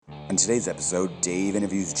On today's episode, Dave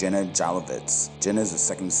interviews Jenna Jolovitz. Jenna is a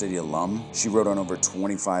Second City alum. She wrote on over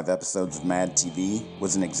 25 episodes of Mad TV,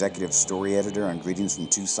 was an executive story editor on Greetings from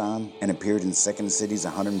Tucson, and appeared in Second City's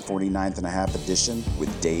 149th and a half edition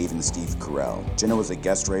with Dave and Steve Carell. Jenna was a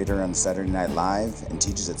guest writer on Saturday Night Live and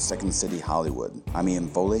teaches at Second City Hollywood. I'm Ian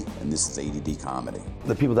Foley, and this is ADD Comedy.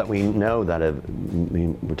 The people that we know that have,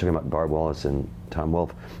 we're talking about Barb Wallace and Tom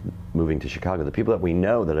Wolfe moving to Chicago, the people that we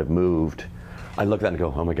know that have moved, I look at that and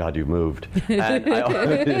go, oh my God, you moved. And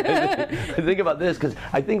I think about this because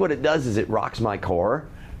I think what it does is it rocks my core.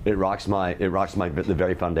 It rocks the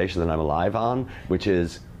very foundation that I'm alive on, which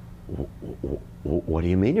is, what do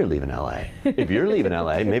you mean you're leaving LA? If you're leaving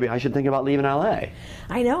LA, maybe I should think about leaving LA.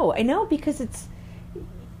 I know, because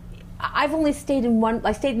I've only stayed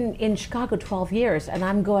in Chicago 12 years, and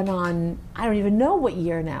I'm going on, I don't even know what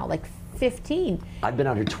year now, like 15. I've been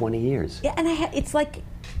out here 20 years. Yeah, and it's like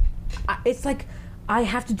I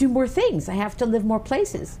have to do more things. I have to live more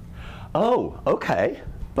places. Oh, okay.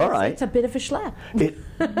 All right. It's a bit of a schlep.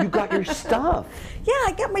 You got your stuff. Yeah,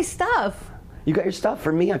 I got my stuff. You got your stuff.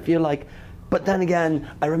 For me, I feel like, but then again,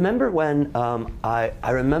 I remember when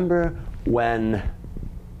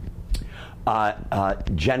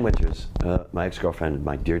Jen Winters, my ex-girlfriend,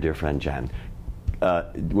 my dear friend Jen,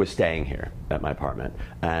 was staying here at my apartment,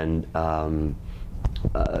 and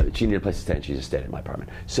she needed a place to stay, and she just stayed at my apartment.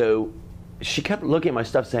 So she kept looking at my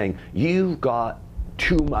stuff saying, you've got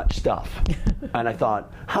too much stuff. And I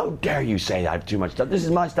thought, how dare you say I have too much stuff? This is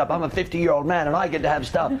my stuff. I'm a 50-year-old man and I get to have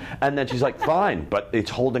stuff. And then she's like, fine, but it's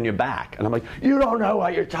holding you back. And I'm like, you don't know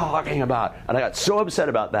what you're talking about. And I got so upset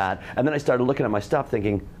about that. And then I started looking at my stuff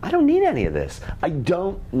thinking, I don't need any of this. I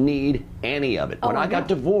don't need any of it. When I got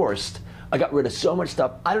divorced, I got rid of so much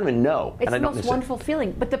stuff I don't even know. It's the most wonderful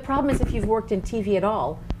feeling. But the problem is, if you've worked in TV at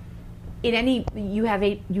all, you have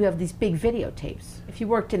these big videotapes. If you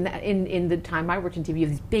worked in the time I worked in TV, you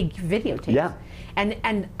have these big videotapes. Yeah.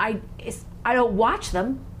 And I don't watch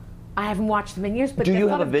them. I haven't watched them in years. But do you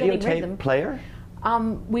have a videotape player?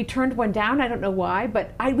 We turned one down. I don't know why,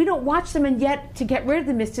 but we don't watch them. And yet, to get rid of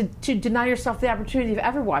them is to deny yourself the opportunity of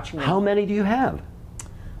ever watching them. How many do you have?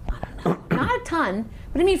 I don't know. Not a ton.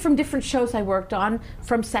 But I mean, from different shows I worked on,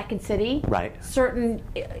 from Second City, right? Certain,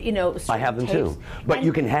 certain I have them tapes. too, but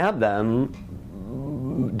you can have them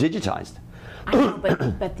digitized. I know,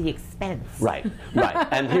 but the expense. Right.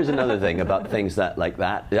 And here's another thing about things like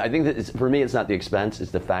that. I think that for me, it's not the expense;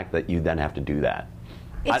 it's the fact that you then have to do that.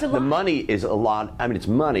 The money is a lot. I mean, it's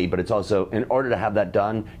money, but it's also, in order to have that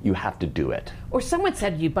done, you have to do it. Or someone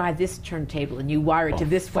said you buy this turntable and you wire it to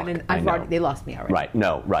this one, and they lost me already. Right.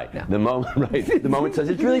 No. The moment says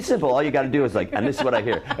it's really simple. All you got to do is and this is what I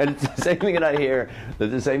hear, and it's the same thing that I hear.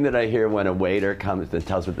 The same that I hear when a waiter comes and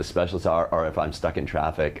tells me what the specials are, or if I'm stuck in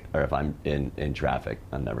traffic, or if I'm in traffic.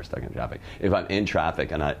 I'm never stuck in traffic. If I'm in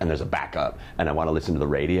traffic and there's a backup and I want to listen to the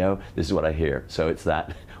radio, this is what I hear. So it's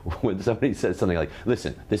that when somebody says something like,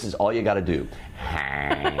 "Listen, this is all you got to do.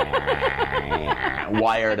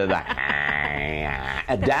 Wire to the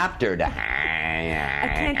adapter to."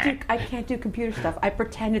 I can't do computer stuff. I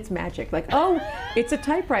pretend it's magic. Like, oh, it's a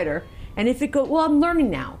typewriter. And if it goes, well, I'm learning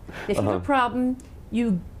now. If you have a problem,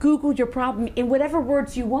 you Google your problem in whatever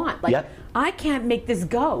words you want. Like, I can't make this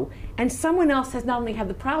go. And someone else has not only had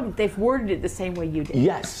the problem, they've worded it the same way you did.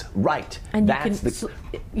 Yes, right. And you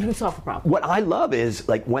can solve the problem. What I love is,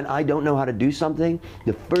 when I don't know how to do something,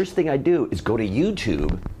 the first thing I do is go to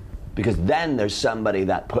YouTube, because then there's somebody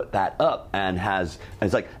that put that up and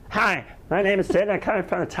it's like, hi, my name is Sid, I'm coming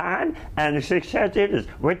from Time, and the success is,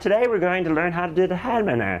 today we're going to learn how to do the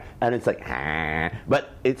Hadman. And it's like,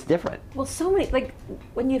 but it's different. Well, so many,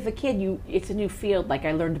 when you have a kid, it's a new field.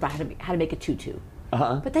 I learned about how to make a tutu.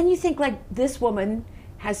 But then you think, this woman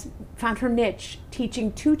has found her niche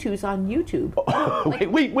teaching tutus on YouTube.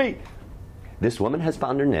 Wait. This woman has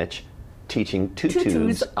found her niche teaching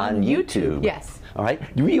tutus on YouTube. Yes. All right.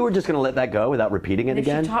 You were just going to let that go without repeating it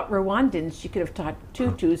again? If she taught Rwandans, she could have taught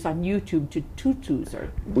tutus on YouTube to tutus.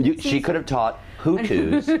 She could have taught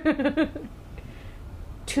Hutus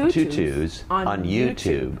tutus on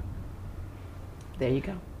YouTube. There you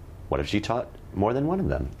go. What if she taught more than one of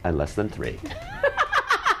them and less than 3?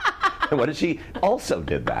 And what if she also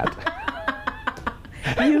did that?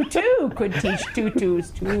 You too could teach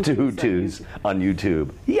tutus on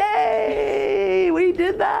YouTube. Yay! We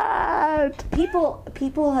did that!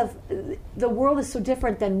 People have, the world is so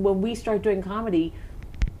different than when we started doing comedy.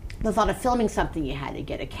 the thought of filming something, you had to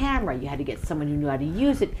get a camera, you had to get someone who knew how to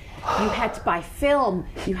use it, you had to buy film,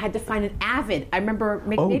 you had to find an Avid. I remember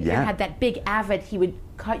Mick Napier had that big Avid. He would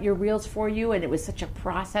cut your reels for you, and it was such a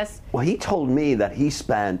process. Well, he told me that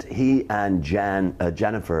he and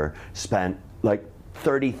Jennifer spent like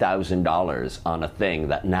 $30,000 on a thing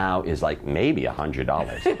that now is like maybe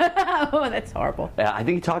 $100. Oh, that's horrible. I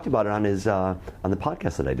think he talked about it on his on the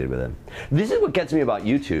podcast that I did with him. This is what gets me about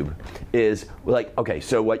YouTube is like, okay,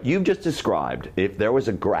 so what you've just described, if there was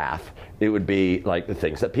a graph, it would be like the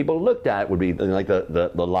things that people looked at would be like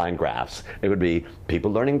the line graphs. It would be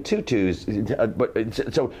people learning tutus.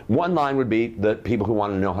 So one line would be the people who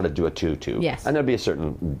want to know how to do a tutu. Yes. And there'd be a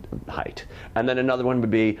certain height. And then another one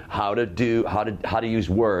would be how to use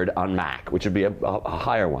Word on Mac, which would be a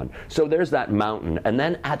higher one. So there's that mountain. And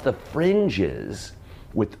then at the fringes,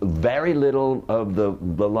 with very little of the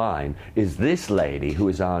line, is this lady who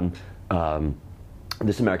is on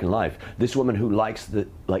This American Life. This woman who likes the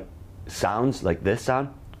sounds like this sound.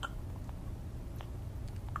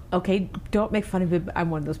 Okay, don't make fun of it. I'm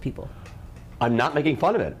one of those people. I'm not making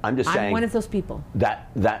fun of it. I'm just saying. I'm one of those people. That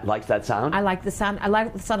likes that sound? I like the sound. I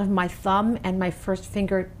like the sound of my thumb and my first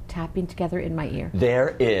finger tapping together in my ear.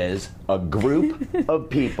 There is a group of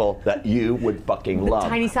people that you would fucking love.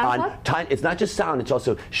 Tiny Sound Club? It's not just sound, it's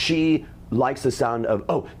also she likes the sound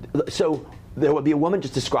of, so there would be a woman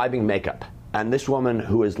just describing makeup. And this woman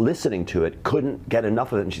who was listening to it couldn't get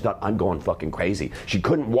enough of it, and she thought, I'm going fucking crazy. She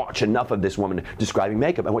couldn't watch enough of this woman describing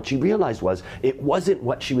makeup. And what she realized was, it wasn't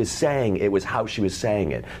what she was saying, it was how she was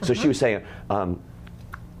saying it. So she was saying, so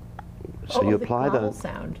you apply the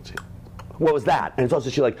sound. What was that? And it's also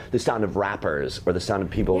the sound of rappers or the sound of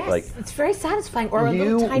people yes, it's very satisfying. Or a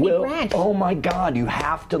little tiny branch. Oh my God, you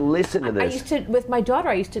have to listen to this. I used to, with my daughter,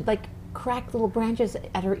 I used to crack little branches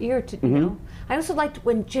at her ear to, you know. I also liked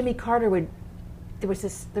when Jimmy Carter would, there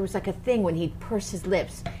was like a thing when he'd purse his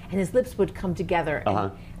lips and his lips would come together.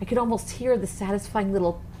 And I could almost hear the satisfying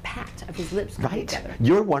little pat of his lips coming together.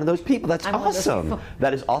 You're one of those people. That's I'm awesome.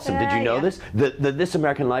 That is awesome. Did you know this? The This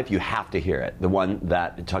American Life, you have to hear it. The one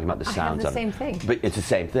that, talking about the sounds of it. I have the same thing. But it's the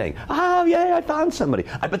same thing. Oh, yeah, I found somebody.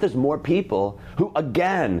 I bet there's more people who,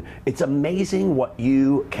 again, it's amazing what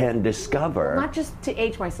you can discover. Not just to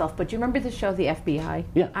age myself, but do you remember the show, The FBI?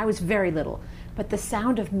 Yeah. I was very little. But the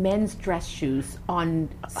sound of men's dress shoes on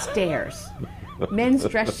stairs. Men's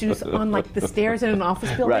dress shoes on the stairs in an office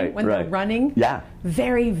building when they're running. Yeah.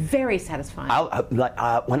 Very, very satisfying.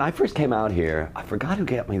 When I first came out here, I forgot who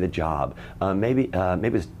got me the job. Maybe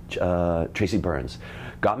it was Tracy Burns.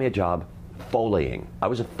 Got me a job Foleying. I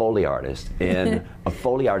was a Foley artist in a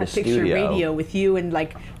Foley artist picture studio. Radio with you and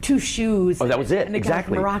two shoes. Oh, that was it. And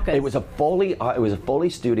Exactly. Maracas. It was a Foley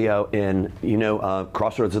studio in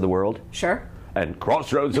Crossroads of the World. Sure. And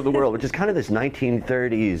Crossroads of the World, which is kind of this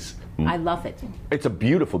 1930s. I love it. It's a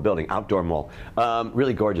beautiful building, outdoor mall,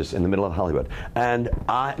 really gorgeous in the middle of Hollywood. And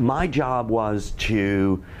my job was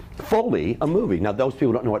to Foley a movie. Now, those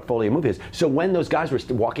people don't know what Foley a movie is. So when those guys were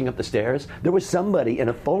walking up the stairs, there was somebody in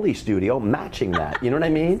a Foley studio matching that. You know what I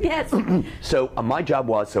mean? Yes. So my job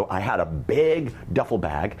was, I had a big duffel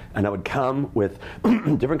bag, and I would come with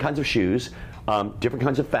different kinds of shoes, different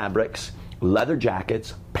kinds of fabrics, leather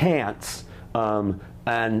jackets, pants, and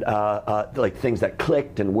things that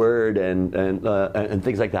clicked and whirred and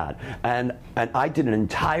things like that. And I did an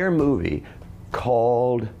entire movie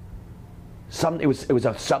called it was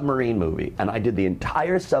a submarine movie, and I did the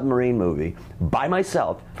entire submarine movie by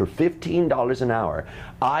myself for $15 an hour.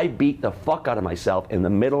 I beat the fuck out of myself in the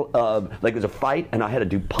middle of it was a fight, and I had to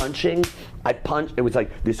do punching. I punched. It was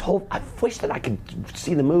this whole. I wish that I could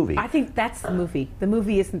see the movie. I think that's the movie. The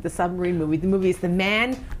movie isn't the submarine movie. The movie is the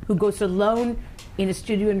man who goes alone in a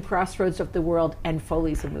studio in Crossroads of the World, and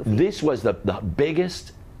Foley's a movie. This was the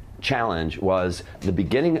biggest challenge. Was the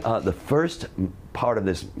beginning, the first part of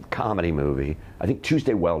this comedy movie. I think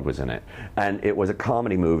Tuesday Weld was in it, and it was a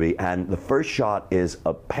comedy movie. And the first shot is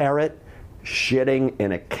a parrot shitting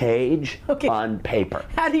in a cage on paper.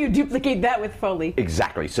 How do you duplicate that with Foley?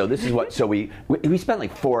 Exactly. So this is what. So we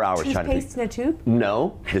spent 4 hours trying to. Toothpaste in a tube?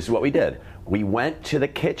 No. This is what we did. We went to the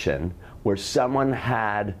kitchen where someone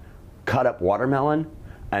had cut up watermelon.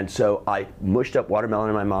 And so I mushed up watermelon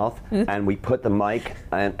in my mouth, and we put the mic,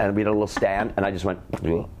 and we had a little stand, and I just went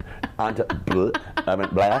onto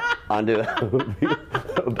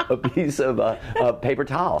a piece of paper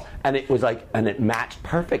towel, and it was and it matched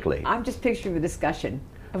perfectly. I'm just picturing the discussion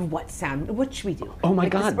of what what should we do? Oh my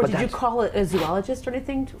God! Or did you call a zoologist or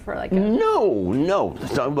anything for No.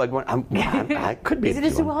 So I could be. Is it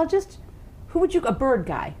a zoologist? Who would you? A bird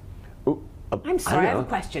guy. I'm sorry, I have a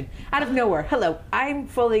question. Out of nowhere. Hello, I'm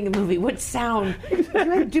following a movie. What sound? You have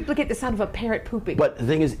to duplicate the sound of a parrot pooping. But the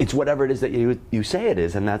thing is, it's whatever it is that you say it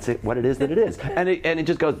is, and that's it. What it is that it is, and it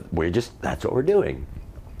just goes. That's what we're doing.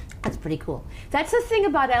 That's pretty cool. That's the thing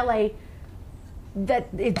about LA that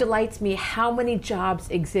it delights me. How many jobs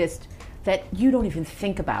exist that you don't even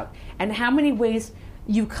think about, and how many ways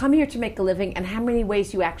you come here to make a living, and how many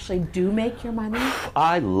ways you actually do make your money.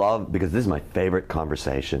 I love, because this is my favorite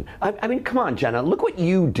conversation. I mean, come on, Jenna, look what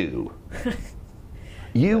you do.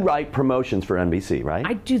 You write promotions for NBC, right?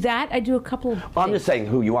 I do that. I do a couple of things. I'm just saying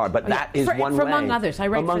who you are, but that is one way. Among others. I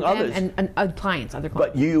write among for others. them and other clients.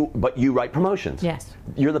 But you write promotions. Yes.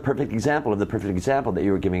 You're the perfect example of the perfect example that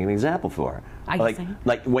you were giving an example for.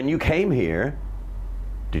 Like when you came here,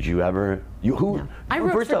 did you ever? No. I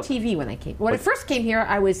wrote for TV when I came. When I first came here,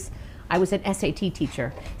 I was an SAT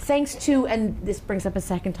teacher. Thanks to, and this brings up a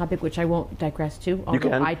second topic, which I won't digress to. You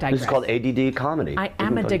can. I digress. This is called ADD comedy.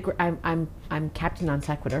 I'm Captain Non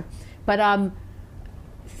Sequitur, but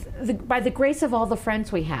by the grace of all the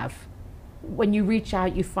friends we have, when you reach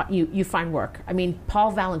out, you find work. I mean,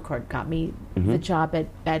 Paul Valancourt got me the job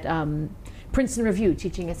at Princeton Review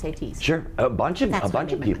teaching SATs. Sure, a bunch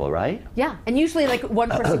of people, right? Yeah, and usually like one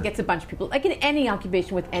person gets a bunch of people, like in any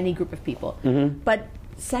occupation with any group of people. But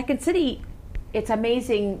Second City, it's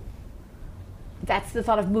amazing. That's the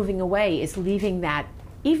thought of moving away, is leaving that,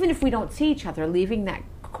 even if we don't see each other, leaving that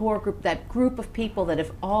core group, that group of people that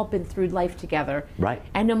have all been through life together. Right.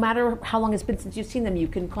 And no matter how long it's been since you've seen them, you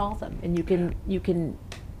can call them and you can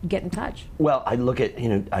get in touch. Well, I look at,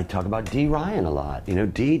 I talk about Dee Ryan a lot.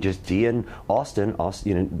 Dee and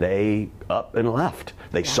Austin, they up and left.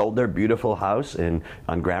 They sold their beautiful house on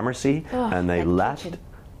Gramercy, and they left. Kitchen.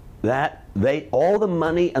 All the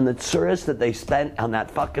money and the tourists that they spent on that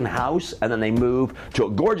fucking house, and then they moved to a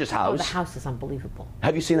gorgeous house. Oh, the house is unbelievable.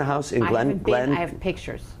 Have you seen the house in Glen? I have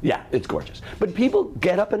pictures. Yeah, it's gorgeous. But people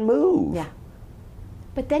get up and move. Yeah.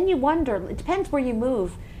 But then you wonder, it depends where you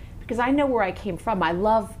move, because I know where I came from. I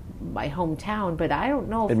love my hometown, but I don't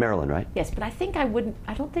know. In Maryland, right? Yes, but I had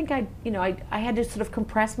to sort of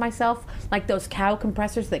compress myself, like those cow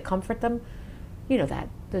compressors that comfort them. You know that.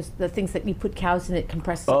 There's the things that you put cows in, it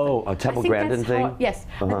compresses. Oh, a Temple Grandin thing? Yes.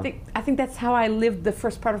 I think that's how I lived the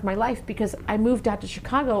first part of my life, because I moved out to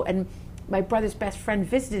Chicago and my brother's best friend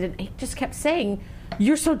visited and he just kept saying,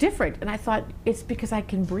 "You're so different." And I thought, it's because I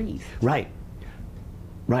can breathe. Right.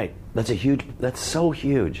 That's so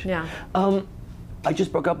huge. Yeah. I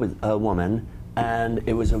just broke up with a woman, and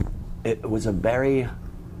it was a very,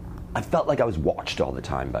 I felt like I was watched all the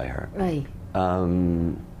time by her. Right.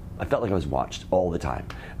 I felt like I was watched all the time,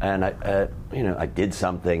 and I did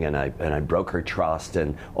something, and I broke her trust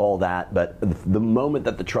and all that. But the moment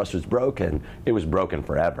that the trust was broken, it was broken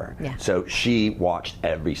forever. Yeah. So she watched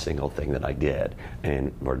every single thing that I did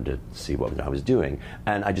in order to see what I was doing,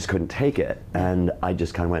 and I just couldn't take it, and I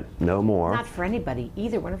just kind of went, no more. Not for anybody,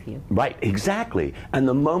 either one of you. Right, exactly. And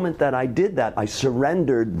the moment that I did that, I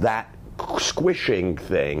surrendered that squishing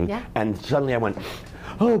thing, and suddenly I went,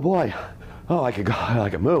 oh boy. Oh, I could go. I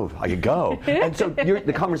could move. I could go. And so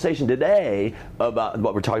the conversation today about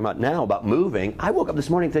what we're talking about now about moving. I woke up this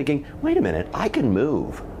morning thinking, wait a minute, I can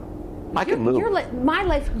move. I can move. Your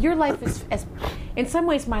life is, in some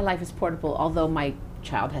ways, my life is portable. Although my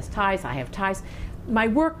child has ties, I have ties. My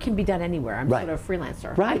work can be done anywhere. I'm sort of a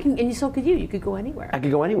freelancer. Right. And so could you. You could go anywhere. I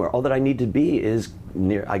could go anywhere. All that I need to be is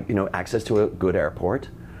near, access to a good airport,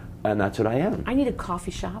 and that's what I am. I need a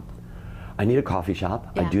coffee shop. I need a coffee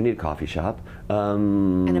shop. Yeah. I do need a coffee shop.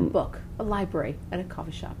 And a book, a library, and a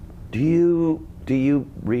coffee shop. Do you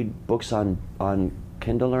read books on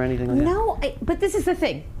Kindle or anything like that? No, but this is the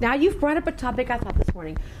thing. Now you've brought up a topic I thought this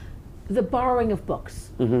morning. The borrowing of books.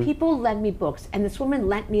 Mm-hmm. People lend me books, and this woman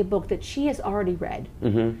lent me a book that she has already read.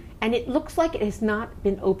 Mm-hmm. And it looks like it has not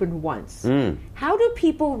been opened once. Mm. How do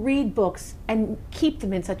people read books and keep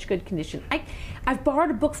them in such good condition? I've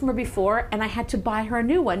borrowed a book from her before, and I had to buy her a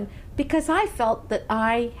new one because I felt that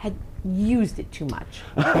I had used it too much.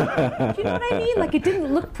 Do you know what I mean? Like, it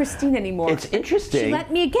didn't look pristine anymore. It's interesting. She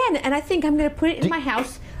lent me again, and I think I'm going to put it in my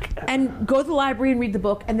house and go to the library and read the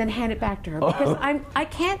book and then hand it back to her because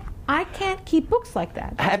I can't keep books like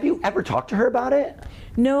that. Have you ever talked to her about it?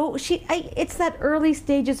 No, it's that early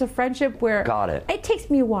stages of friendship where Got it. It takes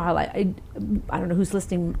me a while. I don't know who's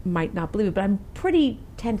listening might not believe it, but I'm pretty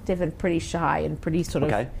tentative and pretty shy and pretty sort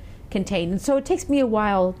of contained, and so it takes me a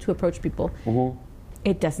while to approach people. Mm-hmm.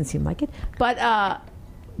 It doesn't seem like it, but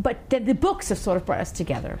the books have sort of brought us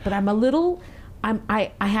together. But I'm a little.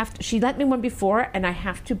 I have to. She lent me one before, and I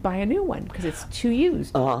have to buy a new one because it's too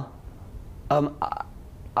used.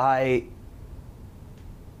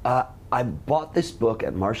 I bought this book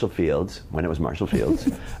at Marshall Fields, when it was Marshall Fields,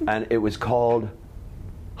 and it was called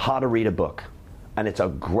How to Read a Book. And it's a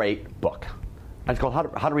great book. And it's called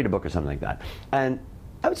How to Read a Book or something like that. And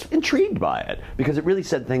I was intrigued by it because it really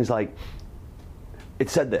said things like, it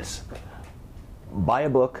said this: buy a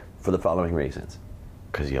book for the following reasons.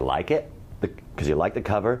 Because you like it, because you like the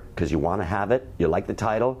cover, because you want to have it, you like the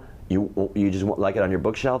title, you just like it on your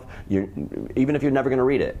bookshelf, even if you're never going to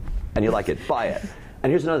read it, and you like it, buy it. And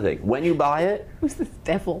here's another thing: when you buy it, who's this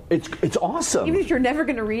devil? It's awesome. Even if you're never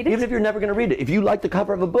going to read it. Even if you're never going to read it, if you like the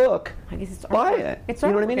cover of a book, I guess it's buy artwork. it. It's you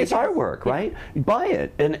know what I artwork, mean? It's I guess. artwork, right? You buy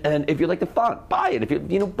it, and if you like the font, buy it. If you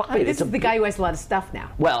buy But it. this is the guy who has a lot of stuff now.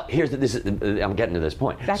 Well, I'm getting to this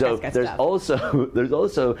point. That So guy's got there's stuff.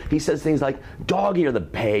 also he says things like dog-ear the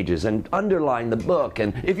pages and underline the book,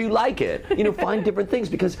 and if you like it, find different things,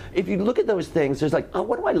 because if you look at those things, there's like, oh,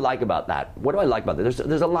 what do I like about that? What do I like about that?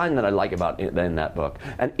 There's a line that I like about in that book,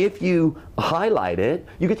 and if you highlight it,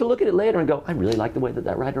 you get to look at it later and go, I really like the way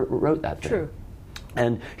that writer wrote that thing. True.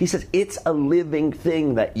 And he says it's a living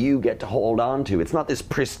thing that you get to hold on to. It's not this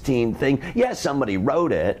pristine thing. Yes, somebody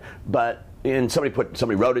wrote it, and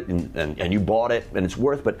somebody wrote it and you bought it and it's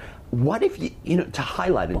worth. But what if you to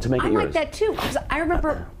highlight it, to make it yours? I like that too, because I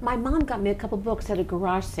remember my mom got me a couple books at a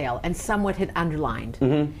garage sale, and someone had underlined,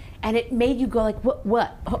 and it made you go like,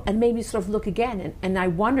 what, and made me sort of look again, and I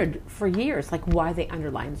wondered for years like why they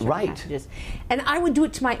underlined certain passages, and I would do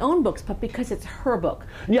it to my own books, but because it's her book.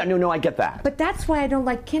 Yeah, no, I get that. But that's why I don't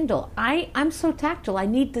like Kindle. I'm so tactile. I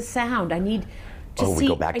need the sound. I need to see. We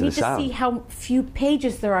go back to the sound. I need to see how few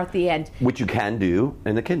pages there are at the end. Which you can do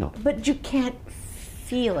in the Kindle. But you can't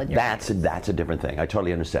feel it. That's a different thing. I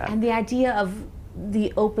totally understand. And the idea of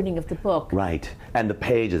the opening of the book. Right. And the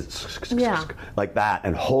pages Yeah. like that,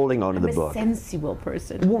 and holding onto the book. I'm a sensual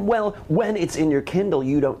person. Well, when it's in your Kindle,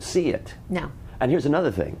 you don't see it. No. And here's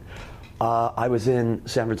another thing. I was in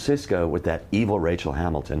San Francisco with that evil Rachel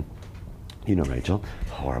Hamilton. You know Rachel,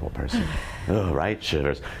 horrible person. Oh, right,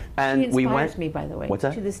 shivers. And She inspires we went. me, by the way. What's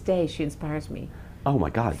that? To this day, she inspires me. Oh my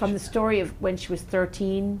God. From the story of when she was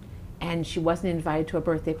 13 and she wasn't invited to a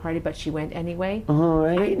birthday party, but she went anyway.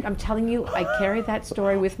 Right. I'm telling you, I carry that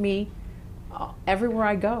story with me everywhere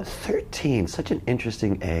I go. 13, such an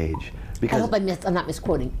interesting age. I Because hope I'm not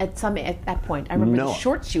misquoting. At that point, I remember the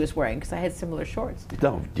shorts she was wearing because I had similar shorts.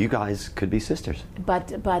 no, you guys could be sisters. But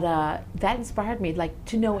that inspired me like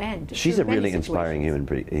to no end. She's through a many really inspiring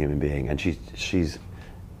situations. human being, and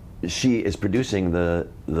she is producing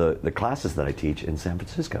the classes that I teach in San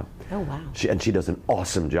Francisco. Oh, wow. She does an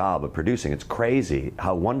awesome job of producing. It's crazy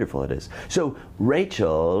how wonderful it is. So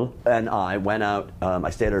Rachel and I went out. I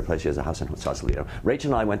stayed at her place. She has a house in Sausalito.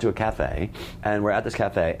 Rachel and I went to a cafe, and we're at this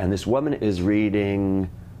cafe, and this woman is reading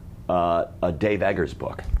a Dave Eggers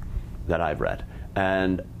book that I've read,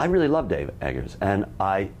 and I really love Dave Eggers, and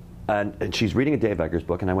she's reading a Dave Eggers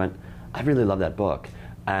book, and I went, I really love that book.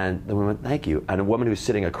 And the woman went, thank you. And a woman who was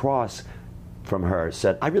sitting across from her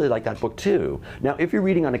said, I really like that book too. Now, if you're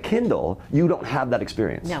reading on a Kindle, you don't have that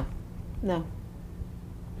experience. No.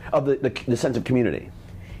 Of the sense of community.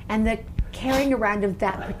 And the carrying around of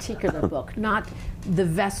that particular book, not the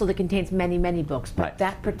vessel that contains many, many books, but Right.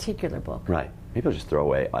 that particular book. Right. Maybe I'll just throw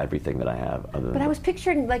away everything that I have. But I was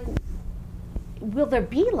picturing, like, will there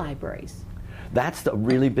be libraries? That's the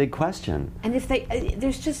really big question. And if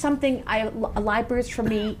there's just something, libraries for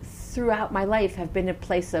me throughout my life have been a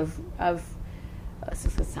place of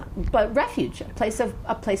but refuge,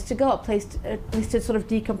 a place to go, a place to sort of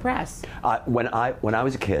decompress. When I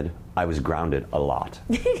was a kid, I was grounded a lot.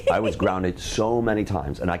 I was grounded so many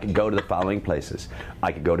times, and I could go to the following places.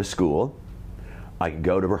 I could go to school, I could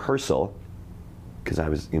go to rehearsal, because I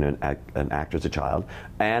was an actor as a child,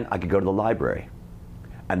 and I could go to the library.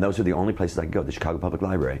 And those are the only places I could go, the Chicago Public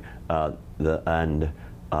Library.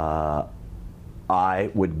 I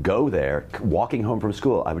would go there, walking home from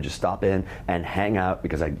school, I would just stop in and hang out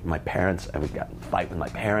because I would get in a fight with my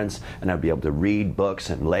parents, and I'd be able to read books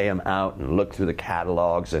and lay them out and look through the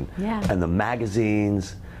catalogs and the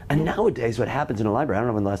magazines. And nowadays what happens in a library, I don't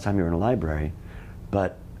know when the last time you were in a library,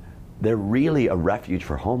 but they're really a refuge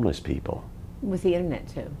for homeless people. With the internet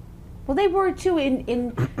too. Well, they were too.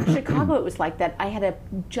 In Chicago, it was like that. I had a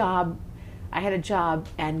job,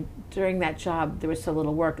 and during that job, there was so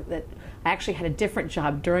little work that I actually had a different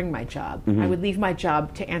job during my job. I would leave my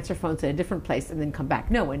job to answer phones at a different place and then come back.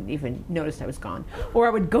 No one even noticed I was gone. Or I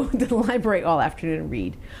would go to the library all afternoon and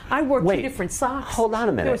read. I wore two different socks. Hold on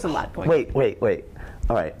a minute. There was a lot going on. Wait.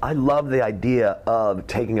 All right. I love the idea of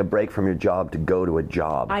taking a break from your job to go to a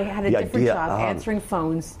job. I had a different job answering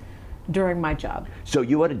phones during my job. So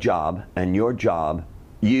you had a job, and your job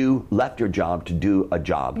you left your job to do a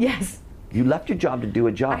job. Yes. You left your job to do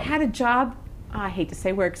a job. I had a job. I hate to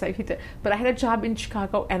say where because I hate to, but I had a job in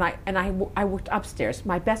Chicago, and I worked upstairs.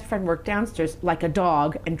 My best friend worked downstairs like a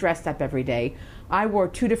dog and dressed up every day. I wore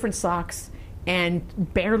 2 different socks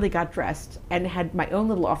and barely got dressed and had my own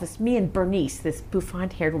little office. Me and Bernice, this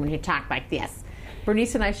bouffant-haired woman who talked like this.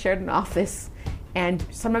 Bernice and I shared an office, and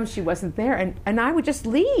sometimes she wasn't there, and I would just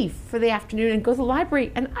leave for the afternoon and go to the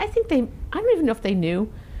library. And I don't even know if they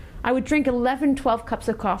knew. I would drink 11, 12 cups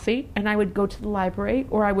of coffee, and I would go to the library,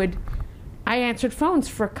 or I answered phones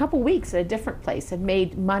for a couple weeks at a different place and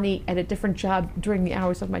made money at a different job during the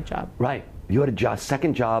hours of my job. Right. You had a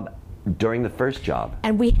second job during the first job.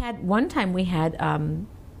 And one time we had,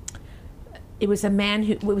 it was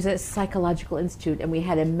it was a psychological institute, and we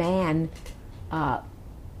had a man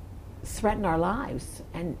threaten our lives.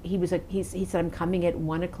 And he said, I'm coming at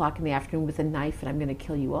 1 o'clock in the afternoon with a knife, and I'm going to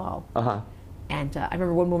kill you all. Uh-huh. And I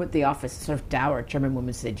remember one woman at the office, sort of dour German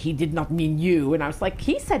woman, said, he did not mean you. And I was like,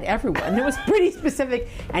 he said everyone. It was pretty specific.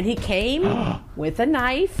 And he came with a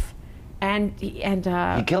knife, and he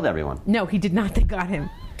killed everyone. No, he did not. They got him.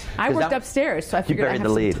 I worked upstairs, so I figured I had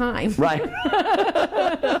some time. Right.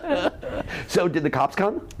 So did the cops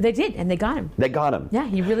come? They did, and they got him. They got him. Yeah,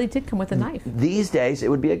 he really did come with a knife. These days, it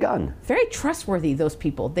would be a gun. Very trustworthy, those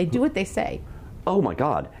people. They do what they say. Oh my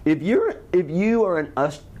God! If you are an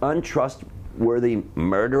untrustworthy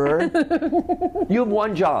murderer, you have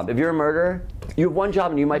one job. If you're a murderer, you have one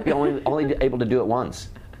job, and you might be only able to do it once.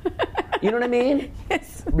 You know what I mean?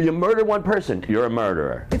 Yes. You murder one person, you're a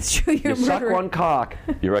murderer. It's true, you're a murderer. You suck one cock,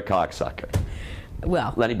 you're a cocksucker.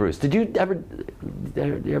 Well, Lenny Bruce. Did you ever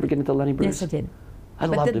get into Lenny Bruce? Yes, I did. I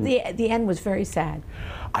loved him. The end was very sad.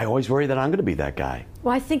 I always worry that I'm going to be that guy.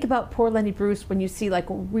 Well, I think about poor Lenny Bruce when you see like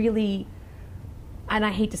really, and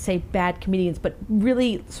I hate to say bad comedians, but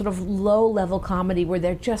really sort of low-level comedy where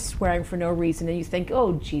they're just swearing for no reason, and you think,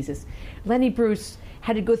 oh, Jesus. Lenny Bruce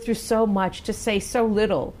had to go through so much to say so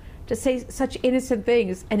little, to say such innocent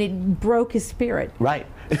things, and it broke his spirit. Right.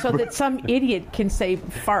 So that some idiot can say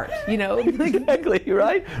fart, you know? Exactly,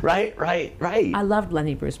 right. I loved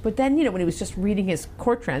Lenny Bruce. But then, you know, when he was just reading his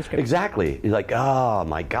court transcript. Exactly. He's like, oh,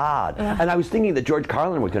 my God. And I was thinking that George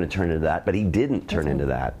Carlin was going to turn into that, but he didn't turn into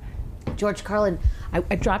that. George Carlin,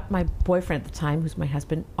 I dropped my boyfriend at the time, who's my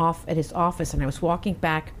husband, off at his office, and I was walking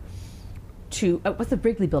back to, what's the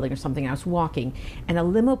Wrigley building or something, I was walking, and a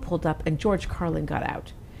limo pulled up, and George Carlin got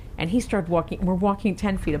out. And he started walking, and we're walking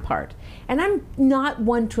 10 feet apart. And I'm not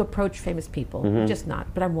one to approach famous people, just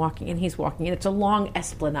not, but I'm walking, and he's walking, and it's a long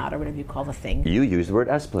esplanade, or whatever you call the thing. You used the word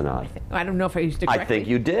esplanade. I don't know if I used it correctly. I think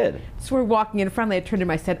you did. So we're walking, and finally I turned to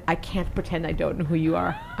him, I said, I can't pretend I don't know who you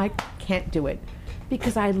are. I can't do it.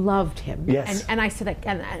 Because I loved him. Yes. And I said,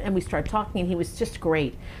 and we started talking, and he was just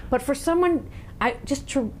great. But for someone, just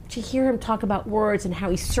to hear him talk about words and how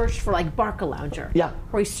he searched for, like, Barcalounger. Yeah.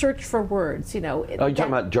 Or he searched for words, you know. Oh, you're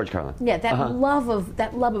talking about George Carlin. Yeah, that love of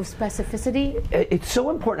specificity. It's so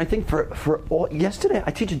important, I think, for all. Yesterday,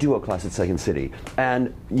 I teach a duo class at Second City,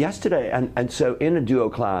 and yesterday, and so in a duo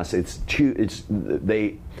class,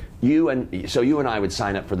 you and I would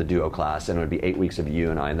sign up for the duo class, and it would be 8 weeks of you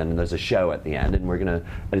and I, and then there's a show at the end, and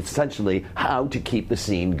it's essentially how to keep the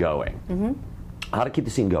scene going. Mm-hmm. How to keep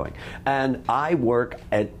the scene going. And I work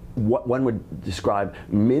at what one would describe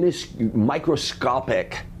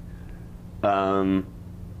microscopic, at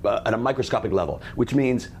a microscopic level, which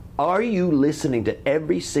means, are you listening to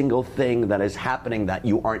every single thing that is happening that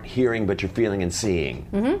you aren't hearing but you're feeling and seeing?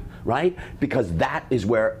 Mm-hmm. Right? Because that is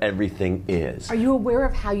where everything is. Are you aware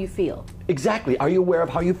of how you feel? Exactly. Are you aware of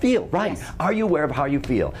how you feel? Right. Yes. Are you aware of how you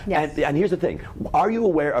feel? Yes. And here's the thing. Are you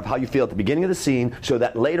aware of how you feel at the beginning of the scene so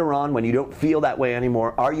that later on when you don't feel that way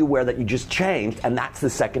anymore, are you aware that you just changed and that's the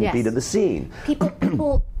second beat of the scene?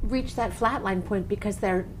 People reach that flatline point because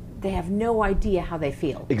they have no idea how they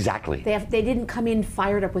feel. Exactly. They didn't come in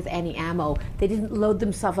fired up with any ammo. They didn't load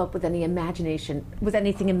themselves up with any imagination, with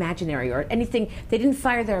anything imaginary or anything. They didn't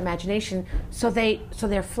fire their imagination, so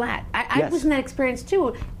they're flat. I was in that experience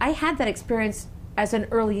too. I had that experience as an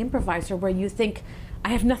early improviser where you think, I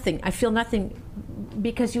have nothing, I feel nothing,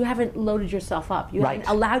 because you haven't loaded yourself up. You haven't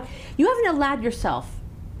allowed yourself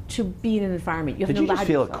to be in an environment. Did you just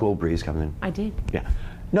feel a cool breeze coming in? I did. Yeah.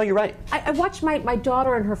 No, you're right. I watched my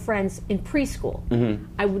daughter and her friends in preschool. Mm-hmm.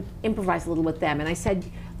 I would improvise a little with them, and I said,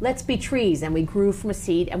 let's be trees. And we grew from a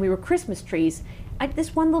seed, and we were Christmas trees.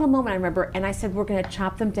 This one little moment I remember, and I said, we're going to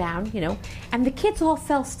chop them down, you know. And the kids all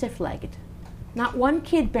fell stiff-legged. Not one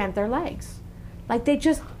kid bent their legs. Like they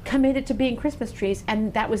just committed to being Christmas trees,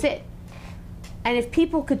 and that was it. And if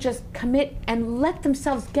people could just commit and let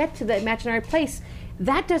themselves get to the imaginary place,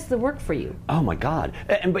 that does the work for you. Oh my God!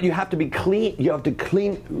 But you have to be clean. You have to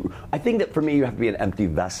clean. I think that for me, you have to be an empty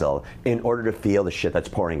vessel in order to feel the shit that's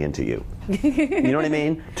pouring into you. You know what I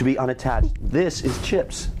mean? To be unattached. This is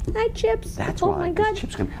Chips. Hi, Chips. That's oh why. my God.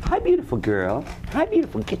 Chips come. Hi, beautiful girl. Hi,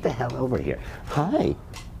 beautiful. Get the hell over here. Hi.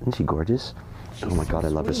 Isn't she gorgeous? Oh my God, I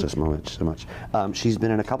love her so much. She's been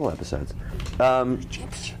in a couple episodes.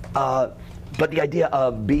 But the idea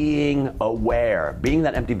of being aware, being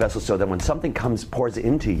that empty vessel, so that when something pours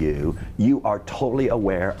into you, you are totally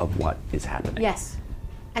aware of what is happening. Yes,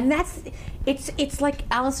 and it's like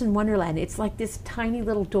Alice in Wonderland. It's like this tiny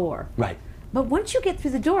little door. Right. But once you get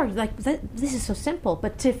through the door, like this is so simple.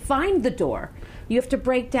 But to find the door, you have to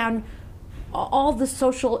break down all the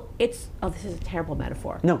social. This is a terrible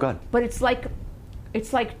metaphor. No, go ahead. But it's like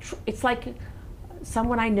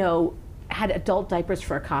someone I know had adult diapers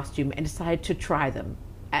for a costume and decided to try them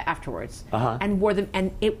afterwards and wore them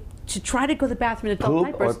to try to go to the bathroom in adult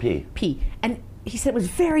Poop diapers. or pee? Pee. And he said it was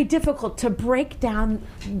very difficult to break down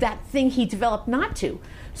that thing he developed not to.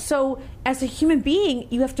 So as a human being,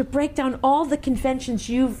 you have to break down all the conventions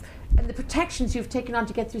and the protections you've taken on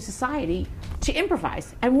to get through society to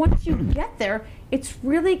improvise. And once you get there, it's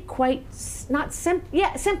really quite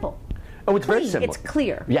simple. Oh, it's very simple. It's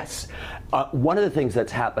clear. Yes. One of the things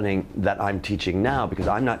that's happening that I'm teaching now, because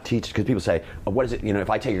I'm not teaching, because people say, oh, what is it,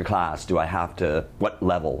 if I take your class, what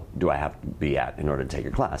level do I have to be at in order to take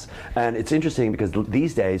your class? And it's interesting because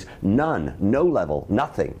these days, no level,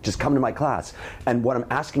 nothing, just come to my class. And what I'm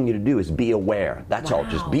asking you to do is be aware. That's all,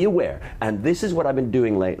 just be aware. And this is what I've been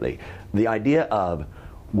doing lately. The idea of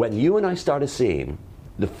when you and I start a scene,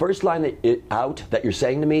 the first line that you're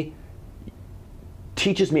saying to me,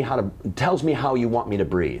 tells me how you want me to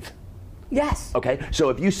breathe. Yes. Okay? So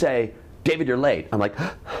if you say, David, you're late, I'm like,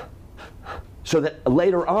 so that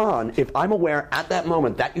later on, if I'm aware at that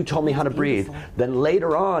moment that you told me how to breathe, then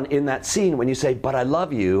later on in that scene when you say, but I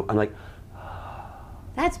love you, I'm like,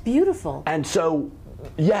 that's beautiful. And so,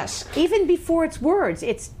 yes. Even before it's words,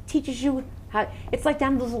 it teaches you how, it's like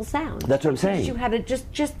down to those little sounds. That's what I'm saying. It teaches you how to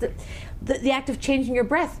just the act of changing your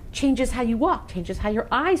breath changes how you walk, changes how your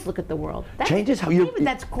eyes look at the world. Changes how you... David,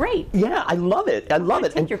 that's great. Yeah, I love it. I love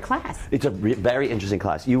it. Take your class. It's a very interesting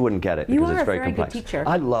class. You wouldn't get it because it's very complex. Good teacher.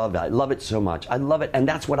 I love it. I love it so much. I love it. And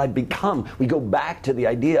that's what I've become. We go back to the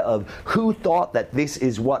idea of who thought that this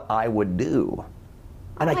is what I would do.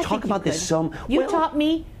 And I talk about this so... You taught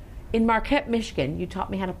me in Marquette, Michigan, you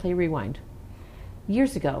taught me how to play Rewind.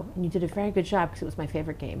 Years ago, and you did a very good job because it was my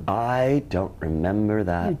favorite game. I don't remember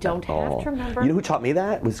that. You don't have to remember. You know who taught me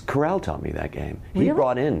that? Carell taught me that game. Really?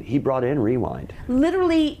 He brought in Rewind.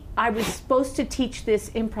 Literally, I was supposed to teach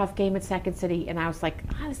this improv game at Second City, and I was like,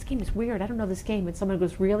 this game is weird. I don't know this game. And someone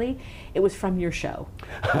goes, really? It was from your show.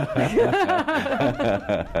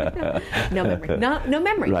 No memory. No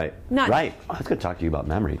memory. Right. None. Right. I was going to talk to you about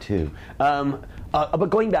memory too. But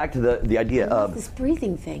going back to the idea of this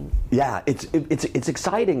breathing thing. Yeah, it's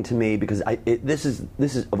exciting to me because this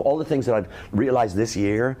is of all the things that I've realized this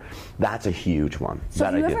year, that's a huge one. So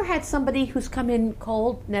have you ever had somebody who's come in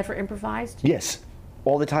cold, never improvised? Yes.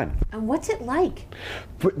 All the time. And what's it like?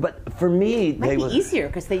 But for me, it might be easier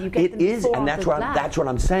because you get it them is, and that's what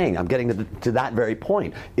I'm saying. I'm getting to that very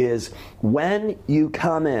point. Is when you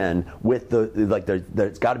come in with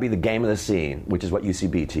there's got to be the game of the scene, which is what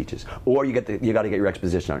UCB teaches, or you got to get your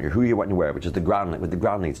exposition on who you want to wear, which is what the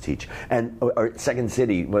ground leads teach, and or Second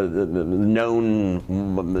City, known,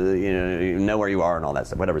 you know where you are and all that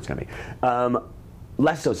stuff, whatever it's going to be.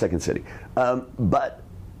 Less so Second City, but.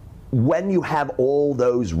 When you have all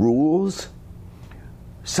those rules,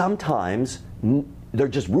 sometimes they're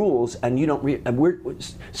just rules, and you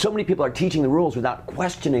don't. So many people are teaching the rules without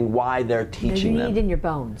questioning why they're teaching them. You need it in your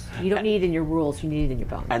bones. You don't need it in your rules. You need it in your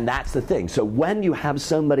bones. And that's the thing. So when you have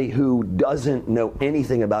somebody who doesn't know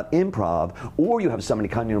anything about improv, or you have somebody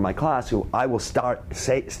coming into my class who I will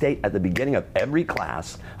state at the beginning of every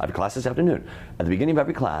class. I have a class this afternoon. At the beginning of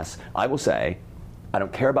every class, I will say, I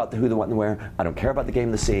don't care about the who, the what, and the where. I don't care about the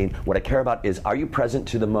game, the scene. What I care about is, are you present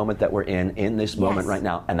to the moment that we're in this moment right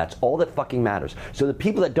now? And that's all that fucking matters. So the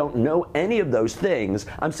people that don't know any of those things,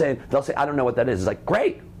 they'll say, I don't know what that is. It's like,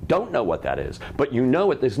 great, don't know what that is. But you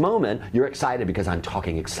know at this moment, you're excited because I'm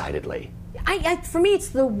talking excitedly. For me, it's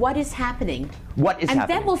the what is happening. What is happening? And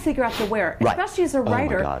then we'll figure out the where. Right. Especially as a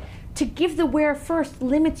writer. Oh my God. To give the where first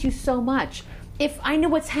limits you so much. If I know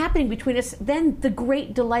what's happening between us, then the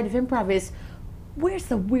great delight of improv is, where's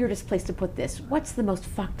the weirdest place to put this? What's the most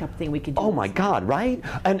fucked up thing we could do? Oh my God, right?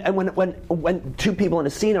 And when two people in a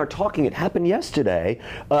scene are talking, it happened yesterday,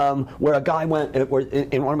 where a guy went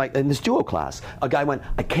in this duo class. A guy went,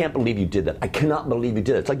 "I can't believe you did that. I cannot believe you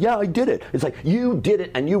did it." It's like, "Yeah, I did it." It's like, "You did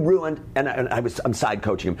it, and you ruined." And I'm side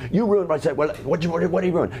coaching him. "You ruined." I said, "Well, what did you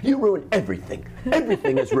ruin?" "You ruined everything.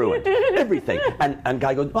 Everything is ruined. Everything." And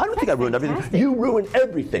guy goes, "Well, I don't think I ruined everything." "You ruined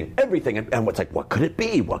everything. Everything." And what's like, what could it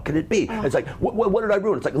be? What could it be? It's like, what did I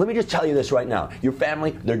ruin? It's like, let me just tell you this right now. Your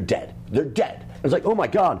family, they're dead. They're dead. It's like, oh my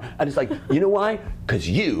God. And it's like, you know why? Because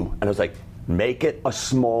you, and I was like, make it a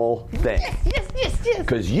small thing. Yes.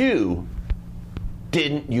 Because you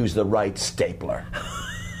didn't use the right stapler.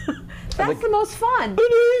 That's like, the most fun.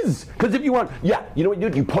 It is. Because if you want, you know what you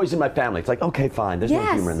do? You poison my family. It's like, okay, fine. There's no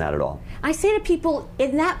humor in that at all. I say to people,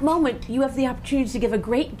 in that moment, you have the opportunity to give a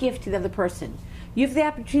great gift to the other person. You have the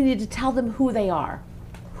opportunity to tell them who they are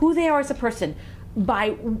as a person, by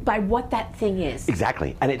what that thing is.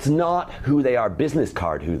 Exactly. And it's not who they are, business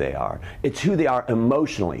card who they are. It's who they are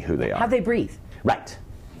emotionally, who they are. How they breathe. Right.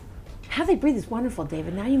 How they breathe is wonderful,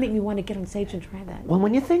 David. Now you make me want to get on stage and try that. Well,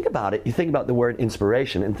 when you think about it, you think about the word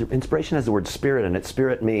inspiration, and inspiration has the word spirit in it.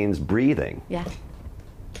 Spirit means breathing. Yeah.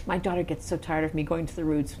 My daughter gets so tired of me going to the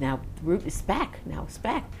roots. Now, the root is back.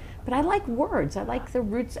 But I like words. I like the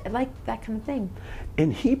roots. I like that kind of thing.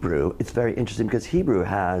 In Hebrew, it's very interesting because Hebrew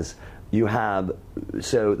you have the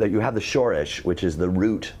shorish, which is the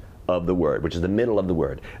root of the word, which is the middle of the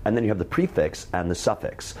word, and then you have the prefix and the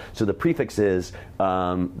suffix. So the prefix is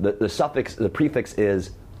the suffix. The prefix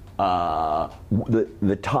is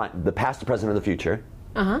the time, the past, the present, and the future,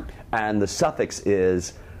 and the suffix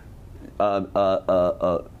is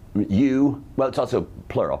you. Well, it's also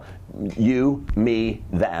plural. You, me,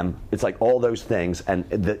 them. It's like all those things, and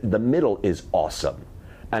the middle is awesome.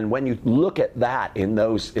 And when you look at that in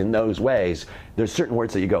those ways, there's certain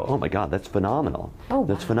words that you go, oh my God, that's phenomenal. Oh,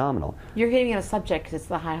 that's wow. phenomenal. You're hitting on a subject because it's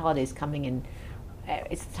the high holidays coming, and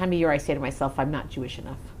it's the time of year I say to myself, I'm not Jewish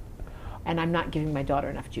enough, and I'm not giving my daughter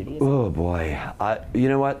enough Judaism. Oh boy, you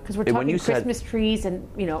know what? Because we're talking Christmas trees and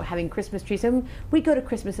having Christmas trees, and we go to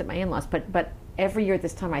Christmas at my in-laws, but every year at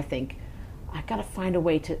this time I think I've got to find a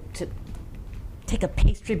way to take a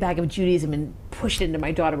pastry bag of Judaism and push it into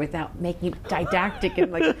my daughter without making it didactic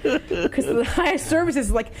and because the highest service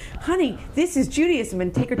is like, honey, this is Judaism,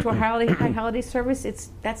 and take her to a high holiday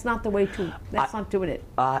service. That's not the way to. That's not doing it.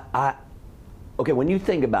 Okay, when you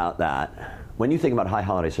think about that, when you think about high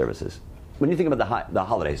holiday services, when you think about the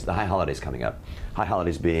high holidays coming up, high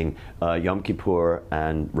holidays being Yom Kippur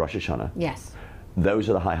and Rosh Hashanah. Yes. Those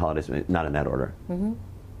are the high holidays, not in that order. Mm-hmm.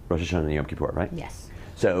 Rosh Hashanah and Yom Kippur, right? Yes.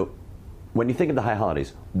 So, when you think of the high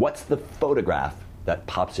holidays, what's the photograph that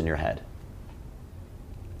pops in your head?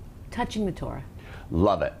 Touching the Torah.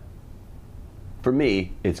 Love it. For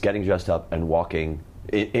me, it's getting dressed up and walking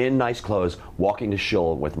in nice clothes, walking to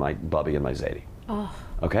shul with my Bubby and my Zadie. Oh.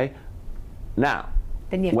 Okay? Now,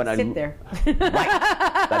 then you have to sit there. Right.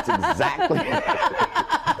 That's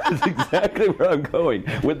exactly where I'm going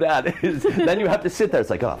with that. Then you have to sit there. It's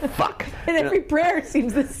like, oh, fuck. And every prayer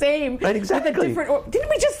seems the same. Right, exactly. Didn't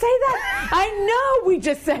we just say that? I know we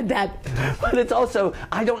just said that. But it's also,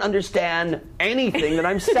 I don't understand anything that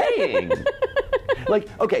I'm saying. Like,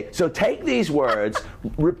 okay, so take these words,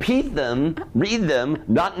 repeat them, read them,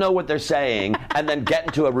 not know what they're saying, and then get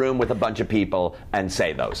into a room with a bunch of people and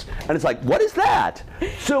say those. And it's like, what is that?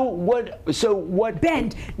 So what?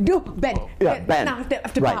 Bend. No, bend. Yeah, bend. Now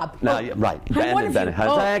after right. Bob. No, right. Bend and bend.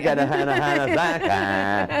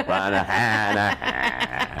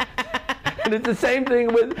 And it's the same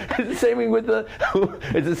thing with it's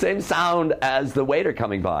the same sound as the waiter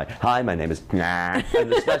coming by. Hi, my name is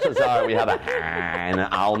and the specials are we have an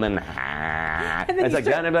almond and it's like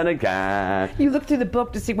you look through the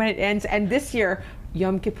book to see when it ends, and this year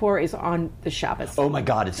Yom Kippur is on the Shabbos. Oh my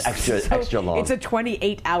God, it's extra long. It's a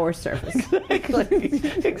 28-hour service.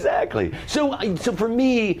 Exactly. So for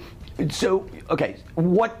me, okay,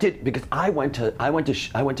 because I went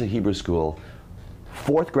to Hebrew school,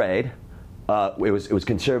 4th grade. It was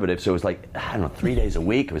conservative, so it was like, I don't know, 3 days a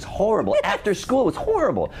week. It was horrible. After school, it was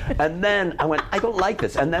horrible. And then I went, I don't like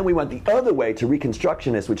this. And then we went the other way to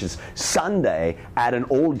Reconstructionist, which is Sunday at an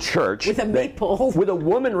old church. With a maypole. With a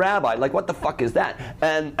woman rabbi. Like, what the fuck is that?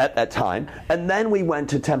 And at that time. And then we went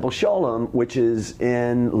to Temple Sholem, which is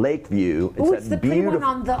in Lakeview. It's the pretty one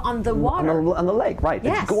on the water. On the lake, right.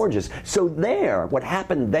 Yes. It's gorgeous. So what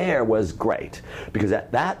happened there was great. Because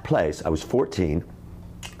at that place, I was 14,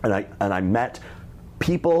 and I met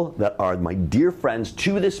people that are my dear friends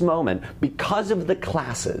to this moment because of the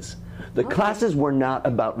classes. The classes were not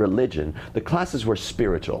about religion. The classes were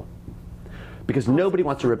spiritual. because nobody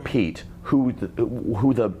wants to repeat who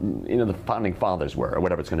the founding fathers were, or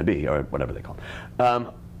whatever it's going to be, or whatever they call it.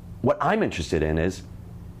 What I'm interested in is,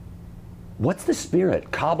 what's the spirit,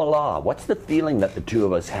 Kabbalah? What's the feeling that the two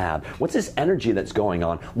of us have? What's this energy that's going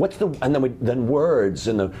on? Then words,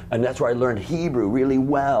 and that's where I learned Hebrew really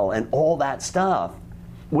well, and all that stuff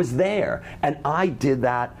was there. And I did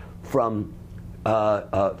that from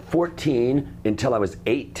 14 until I was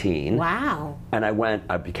 18. Wow. And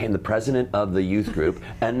I became the president of the youth group,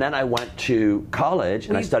 and then I went to college,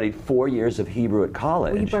 and I studied 4 years of Hebrew at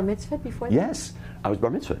college. Were you bar mitzvahed before that? Yes, I was bar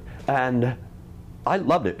mitzvahed. And I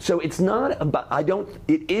loved it. So it's not about,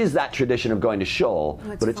 it is that tradition of going to shul,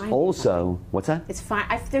 but it's also, what's that? It's fine.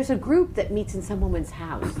 There's a group that meets in some woman's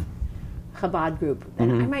house, Chabad group,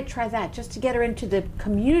 and I might try that just to get her into the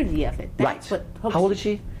community of it. That's right. What How old is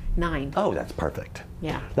she? 9. Oh, that's perfect.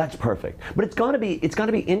 Yeah. That's perfect. But it's got to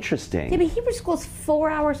be interesting. Yeah, but Hebrew school's 4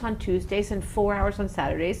 hours on Tuesdays and 4 hours on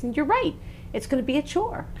Saturdays, and you're right. It's going to be a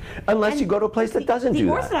chore. Unless you go to a place that doesn't do that.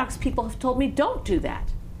 The Orthodox people have told me don't do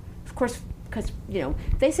that. Of course, because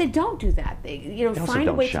they say don't do that. They find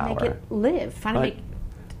a way to make it live.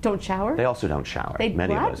 Don't shower. They also don't shower.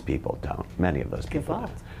 Many of those people don't. Many of those people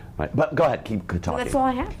don't. Right. But go ahead, keep talking. Well, that's all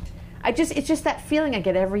I have. It's just that feeling I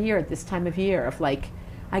get every year at this time of year of like,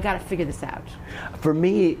 I got to figure this out. For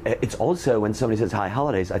me, it's also when somebody says high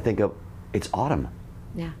holidays, I think of it's autumn.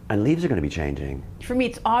 Yeah. And leaves are going to be changing. For me,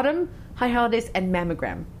 it's autumn, high holidays, and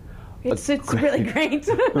mammogram. It's really great.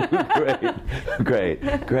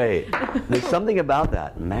 Great. There's something about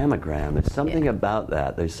that. Mammogram. There's something about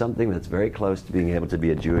that. There's something that's very close to being able to be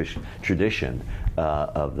a Jewish tradition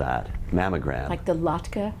of that. Mammogram. Like the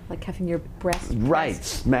latke, like having your breast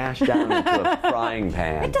smashed down into a frying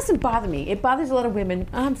pan. It doesn't bother me. It bothers a lot of women.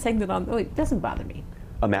 I'm saying that it doesn't bother me.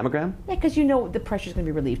 A mammogram? Yeah, because the pressure's going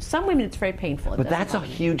to be relieved. Some women, it's very painful. But that's a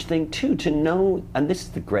huge thing too, to know. And this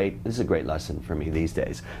is a great lesson for me these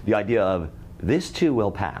days. The idea of this too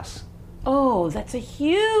will pass. Oh, that's a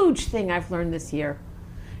huge thing I've learned this year.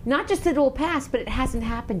 Not just that it will pass, but it hasn't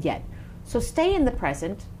happened yet. So stay in the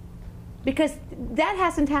present, because that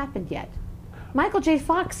hasn't happened yet. Michael J.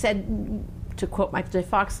 Fox said, to quote Michael J.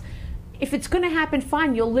 Fox, if it's going to happen,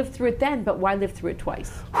 fine, you'll live through it then, but why live through it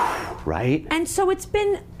twice? Right. And so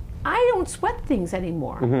I don't sweat things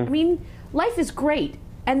anymore. Mm-hmm. I mean, life is great,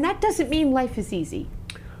 and that doesn't mean life is easy.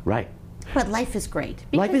 Right. But life is great.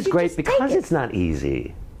 Life is great because it's not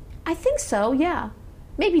easy. I think so, yeah.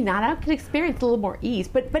 Maybe not. I could experience a little more ease,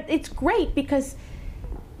 but it's great because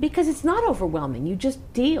it's not overwhelming. You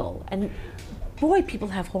just deal. And boy, people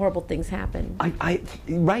have horrible things happen.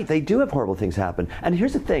 Right, they do have horrible things happen. And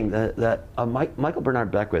here's the thing, that Michael Bernard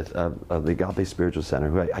Beckwith of the Agape Spiritual Center,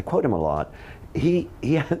 who I quote him a lot, he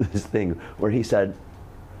had this thing where he said,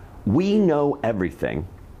 we know everything,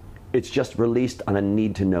 it's just released on a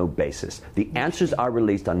need-to-know basis. The answers are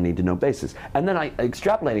released on a need-to-know basis. And then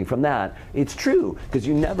extrapolating from that, it's true, because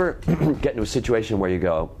you never get into a situation where you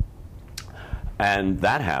go, and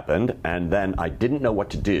that happened, and then I didn't know what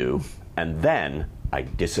to do, and then I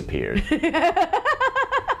disappeared.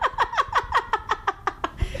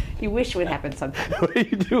 You wish it would happen sometime. You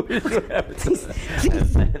do wish it would happen sometime. And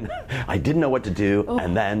then I didn't know what to do,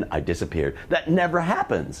 and then I disappeared. That never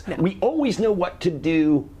happens. No. We always know what to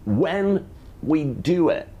do when we do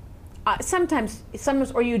it. Sometimes,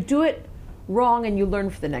 or you do it wrong and you learn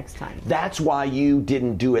for the next time. That's why you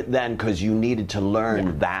didn't do it then, because you needed to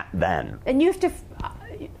learn that then. And you have to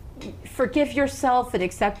forgive yourself and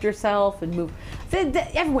accept yourself and move.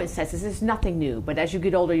 Everyone says this is nothing new, but as you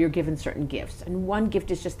get older, you're given certain gifts. And one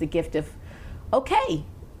gift is just the gift of, okay,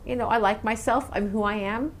 I like myself, I'm who I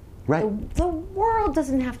am. Right. The world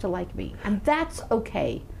doesn't have to like me, and that's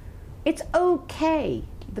okay. It's okay.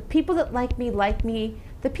 The people that like me.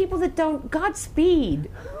 The people that don't,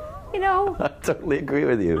 Godspeed. I totally agree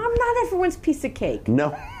with you. I'm not everyone's piece of cake.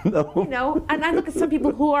 No. And I look at some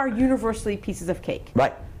people who are universally pieces of cake.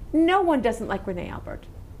 Right. No one doesn't like Renee Albert.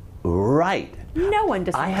 Right. No one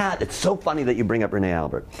doesn't. It's so funny that you bring up Renee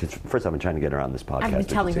Albert, because first I've been trying to get her on this podcast. I've been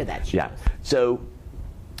telling her that. Yeah. So,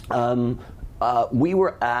 we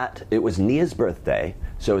were it was Nia's birthday,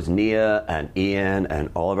 so it was Nia and Ian and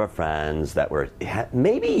all of our friends that were,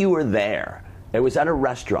 maybe you were there. It was at a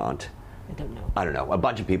restaurant. I don't know, a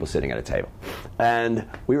bunch of people sitting at a table. And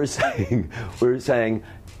we were saying,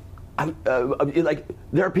 like,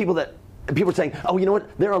 there are people are saying, oh, you know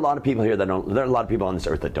what, there are a lot of people here there are a lot of people on this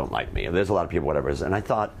earth that don't like me. There's a lot of people, whatever it is. And I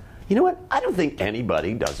thought, you know what, I don't think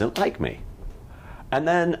anybody doesn't like me. And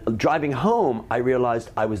then driving home, I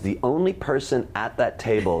realized I was the only person at that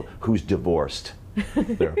table who's divorced.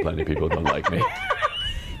 There are plenty of people who don't like me.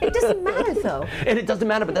 It doesn't matter, though. And it doesn't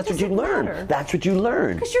matter, but that's what you learn. Matter. That's what you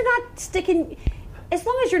learn. Because you're not sticking. As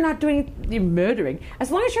long as you're not you're murdering.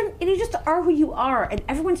 As long as you just are who you are, and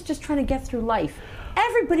everyone's just trying to get through life.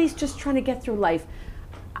 Everybody's just trying to get through life.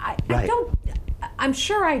 I don't. I'm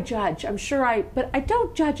sure I judge. But I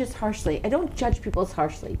don't judge as harshly. I don't judge people as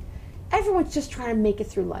harshly. Everyone's just trying to make it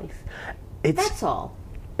through life. That's all.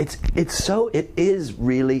 It is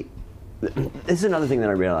really. This is another thing that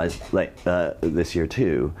I realized this year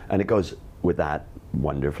too, and it goes with that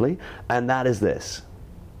wonderfully, and that is this.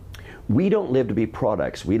 We don't live to be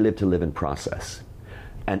products, we live to live in process.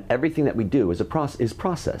 And everything that we do is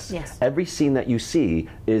process. Yes. Every scene that you see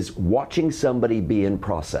is watching somebody be in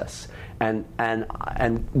process. And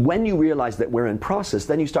when you realize that we're in process,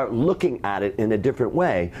 then you start looking at it in a different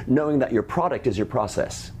way, knowing that your product is your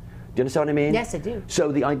process. Do you understand what I mean? Yes, I do.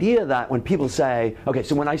 So the idea that when people say, okay,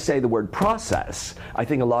 so when I say the word process, I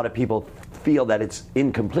think a lot of people feel that it's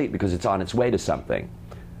incomplete because it's on its way to something.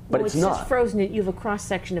 But it's not. Just frozen. You have a cross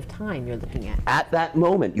section of time you're looking at. At that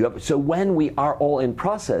moment, you have. So when we are all in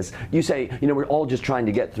process, you say, we're all just trying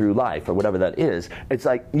to get through life or whatever that is. It's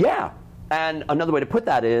like, yeah. And another way to put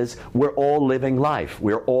that is, we're all living life.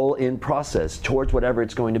 We're all in process towards whatever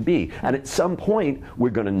it's going to be. And at some point,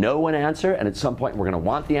 we're going to know an answer, and at some point, we're going to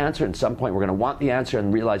want the answer, and at some point, we're going to want the answer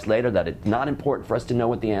and realize later that it's not important for us to know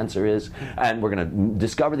what the answer is, and we're going to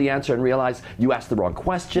discover the answer and realize you asked the wrong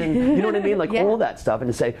question. You know what I mean? Like all that stuff. And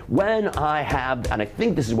to say, when I have, and I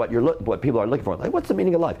think this is what what people are looking for, like, what's the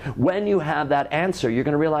meaning of life? When you have that answer, you're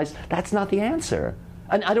going to realize that's not the answer.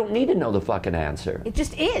 And I don't need to know the fucking answer. It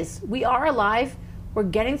just is. We are alive. We're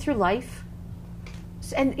getting through life.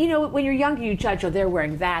 And, when you're younger, you judge, they're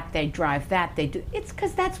wearing that, they drive that, they do. It's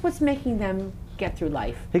because that's what's making them get through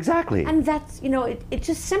life. Exactly. And that's, it's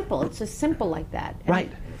just simple. It's just simple like that.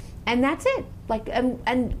 Right. And that's it.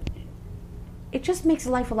 And it just makes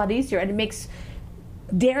life a lot easier. And it makes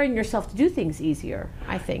daring yourself to do things easier,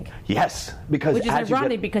 I think. Yes. Because which is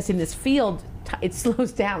ironic because in this field, it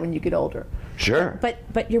slows down when you get older. Sure.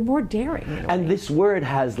 But you're more daring. And this word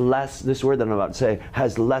that I'm about to say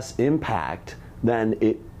has less impact than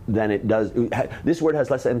it does. This word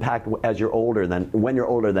has less impact as you're older than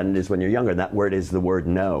it is when you're younger. And that word is the word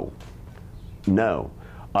no. No.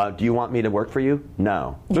 Do you want me to work for you?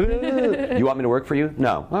 No. You want me to work for you?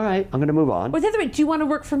 No. All right, I'm going to move on. Or the other way, do you want to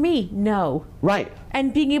work for me? No. Right.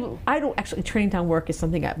 And turning down work is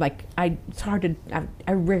something it's hard to,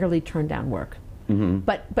 I rarely turn down work. Mm-hmm.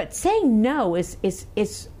 But saying no is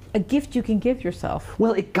a gift you can give yourself.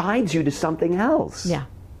 Well, it guides you to something else. Yeah.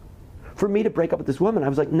 For me to break up with this woman, I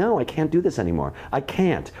was like, no, I can't do this anymore. I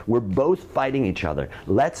can't. We're both fighting each other.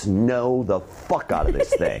 Let's know the fuck out of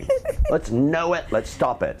this thing. Let's know it. Let's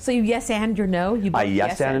stop it. So you yes and your no? You both I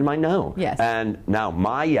yes and in my no. Yes. And now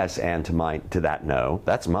my yes and to that no,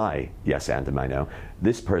 that's my yes and to my no.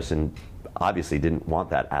 This person obviously didn't want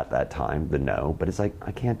that at that time, the no, but it's like,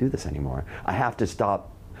 I can't do this anymore. I have to stop.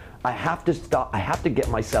 I have to get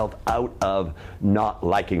myself out of not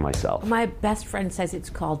liking myself. My best friend says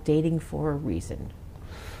it's called dating for a reason.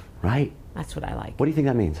 Right. That's what I like. What do you think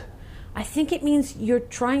that means? I think it means you're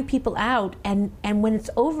trying people out, and when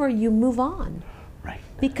it's over, you move on. Right.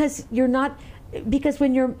 Because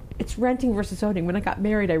it's renting versus owning. When I got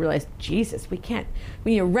married, I realized, Jesus, we can't.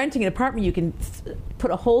 When you're renting an apartment, you can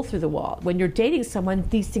put a hole through the wall. When you're dating someone,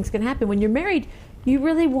 these things can happen. When you're married, you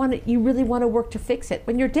really want to work to fix it.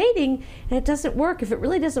 When you're dating and it doesn't work, if it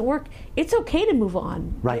really doesn't work, it's okay to move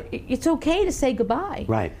on. Right. It's okay to say goodbye.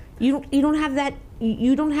 Right. You don't have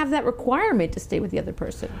that requirement to stay with the other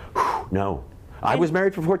person. No. I was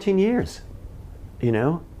married for 14 years.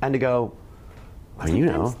 And to go,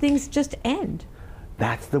 sometimes things just end.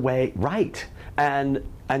 That's the way, right. And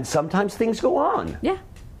sometimes things go on. Yeah.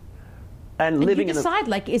 And living you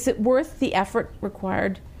decide, is it worth the effort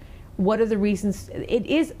required? What are the reasons? It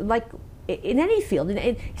is like in any field,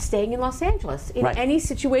 in staying in Los Angeles, in any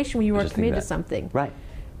situation where you are committed to something. Right.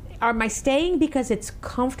 Am I staying because it's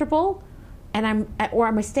comfortable, or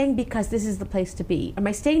am I staying because this is the place to be? Am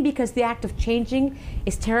I staying because the act of changing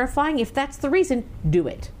is terrifying? If that's the reason, do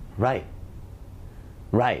it. Right.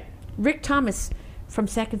 Right. Rick Thomas from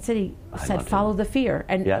Second City said, "Follow the fear."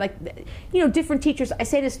 And different teachers. I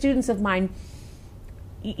say to students of mine,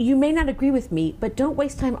 you may not agree with me, but don't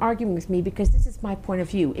waste time arguing with me because this is my point of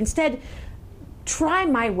view. Instead, try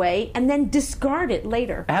my way and then discard it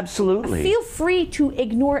later. Absolutely. Feel free to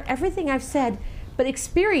ignore everything I've said, but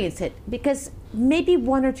experience it because maybe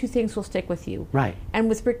one or two things will stick with you. Right. And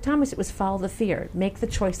with Rick Thomas, it was follow the fear. Make the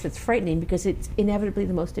choice that's frightening because it's inevitably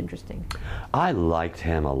the most interesting. I liked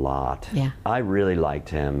him a lot. Yeah. I really liked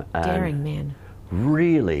him. Daring man.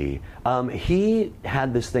 Really? He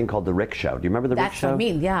had this thing called the Rick Show. Do you remember the Rick Show? That's what I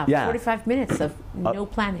mean, yeah. Yeah. 45 minutes of no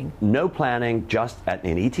planning. No planning, just at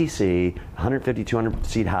an ETC, 150, 200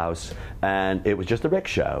 seat house, and it was just the Rick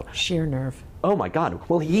Show. Sheer nerve. Oh my God.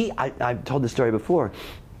 Well, I've told this story before.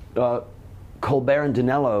 Colbert and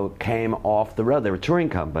Dinello came off the road. They were a touring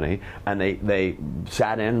company, and they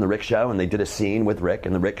sat in the Rick Show, and they did a scene with Rick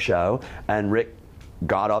in the Rick Show, and Rick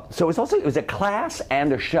got up. So it was a class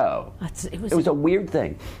and a show. It was a weird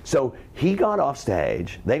thing. So he got off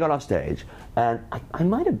stage, they got off stage, and I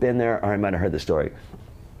might have been there, or I might have heard the story.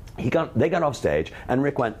 They got off stage, and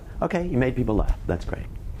Rick went, okay, you made people laugh, that's great.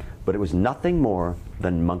 But it was nothing more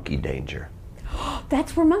than monkey danger.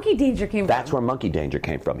 That's where monkey danger came from. That's where monkey danger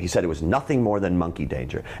came from. He said it was nothing more than monkey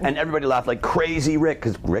danger. And everybody laughed like crazy Rick,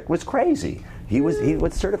 because Rick was crazy. He was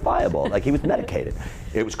certifiable, like he was medicated.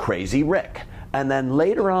 It was crazy Rick. And then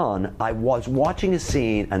later on, I was watching a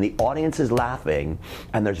scene, and the audience is laughing,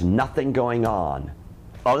 and there's nothing going on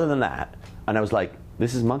other than that. And I was like,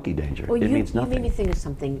 this is monkey danger. Well, it means nothing. You made me think of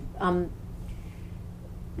something.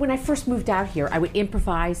 When I first moved out here, I would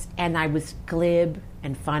improvise, and I was glib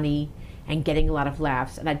and funny and getting a lot of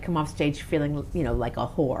laughs, and I'd come off stage feeling, like a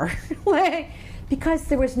whore, because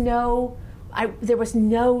there was no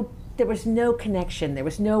connection, there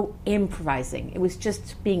was no improvising. It was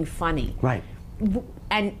just being funny. Right.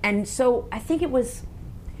 And so I think it was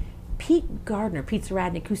Pete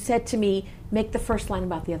Zaradnik, who said to me, make the first line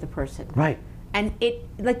about the other person. Right. And it,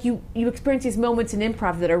 like you experience these moments in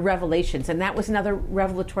improv that are revelations, and that was another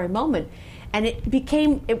revelatory moment. And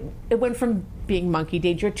it went from being monkey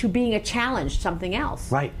danger to being a challenge, something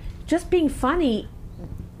else. Right. Just being funny,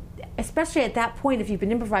 especially at that point, if you've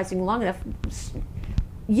been improvising long enough,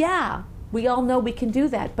 yeah, we all know we can do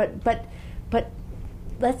that, but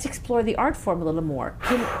let's explore the art form a little more.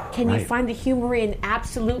 Can Right. you find the humor in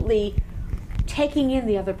absolutely taking in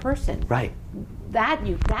the other person? Right.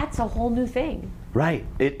 That's a whole new thing. Right.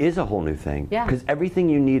 It is a whole new thing. Yeah. Because everything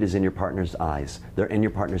you need is in your partner's eyes. They're in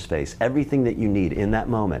your partner's face. Everything that you need in that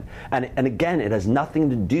moment. And again, it has nothing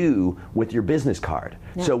to do with your business card.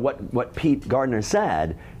 Yeah. So what Pete Gardner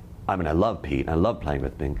said, I mean, I love Pete. I love playing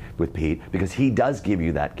with Pete because he does give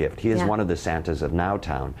you that gift. He is Yeah. one of the Santas of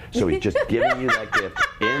Nowtown. So he's just giving you that gift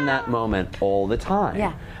in that moment all the time.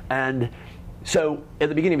 Yeah. And so at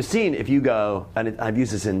the beginning of a scene, if you go, and I've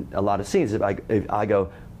used this in a lot of scenes, if I go,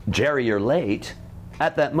 Jerry, you're late,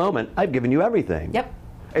 at that moment, I've given you everything. Yep.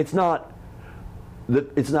 It's not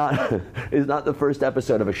it's not the first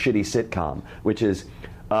episode of a shitty sitcom, which is,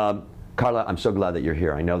 Carla, I'm so glad that you're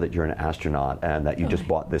here. I know that you're an astronaut and that you just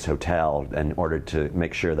bought this hotel in order to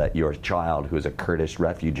make sure that your child, who is a Kurdish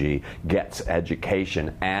refugee, gets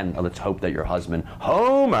education. And let's hope that your husband,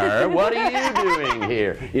 Homer, what are you doing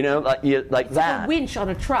here? Like that. A winch on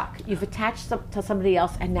a truck. You've attached to somebody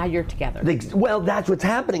else, and now you're together. Well, that's what's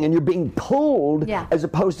happening, and you're being pulled as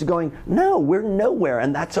opposed to going, no, we're nowhere,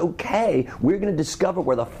 and that's okay. We're going to discover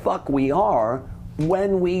where the fuck we are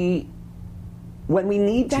when we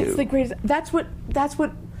need to. That's the greatest. That's what.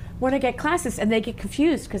 When I get classes and they get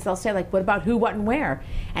confused because they'll say like, "What about who, what, and where?"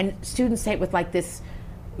 And students say it with like this,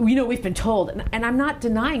 we've been told, and I'm not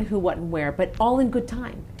denying who, what, and where, but all in good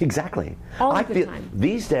time. Exactly. All in good time.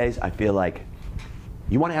 These days, I feel like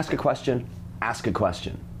you want to ask a question, ask a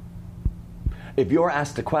question. If you're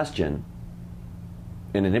asked a question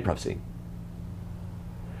in an improv scene.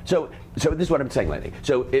 So this is what I'm saying lately.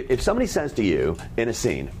 So if somebody says to you in a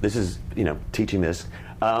scene, this is, teaching this,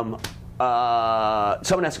 someone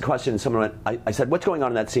asked a question, and someone went, I said, what's going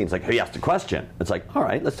on in that scene? It's like, he asked a question. It's like, all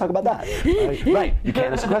right, let's talk about that. Right, you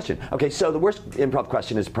can't ask a question. Okay, so the worst improv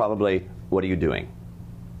question is probably, what are you doing?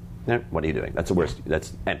 What are you doing? That's the worst,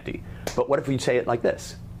 that's empty. But what if we say it like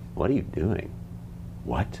this? What are you doing?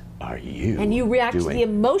 What are you And you react doing? to the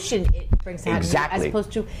emotion it brings out Exactly. as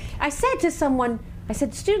opposed to, I said to someone,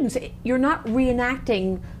 students, you're not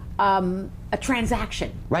reenacting a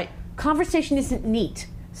transaction. Right. Conversation isn't neat.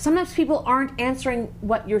 Sometimes people aren't answering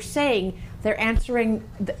what you're saying; they're answering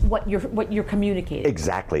what you're communicating.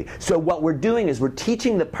 Exactly. So what we're doing is we're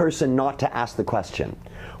teaching the person not to ask the question.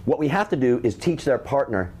 What we have to do is teach their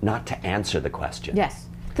partner not to answer the question. Yes.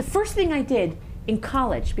 The first thing I did in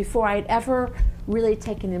college, before I had ever really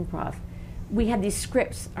taken improv, we had these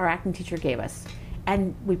scripts our acting teacher gave us,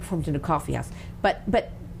 and we performed in a coffee house. But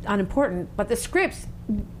unimportant. But the scripts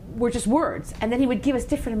were just words, and then he would give us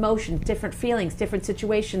different emotions, different feelings, different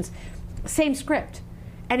situations, same script.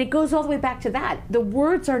 And it goes all the way back to that. The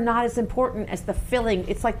words are not as important as the filling.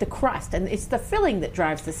 It's like the crust, and it's the filling that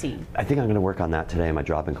drives the scene. I think I'm going to work on that today in my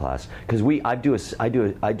drop-in class because when I'm doing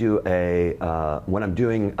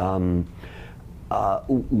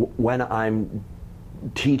when I'm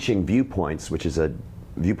teaching Viewpoints, which is a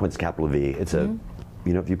Viewpoints capital V. It's a,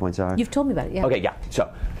 you know what Viewpoints are? You've told me about it, yeah. Okay, yeah.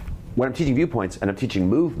 So when I'm teaching Viewpoints and I'm teaching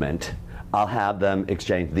movement, I'll have them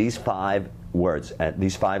exchange these 5 words,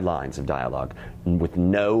 these 5 lines of dialogue with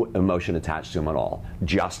no emotion attached to them at all.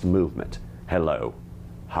 Just movement. Hello.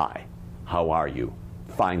 Hi. How are you?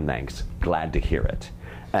 Fine, thanks. Glad to hear it.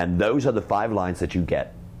 And those are the 5 lines that you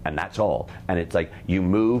get, and that's all. And it's like, you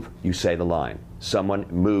move, you say the line. Someone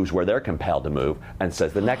moves where they're compelled to move and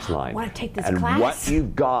says the next line. I want to take this and class. And what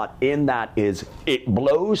you've got in that is, it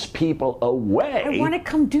blows people away. I want to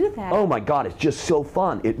come do that. Oh my God, it's just so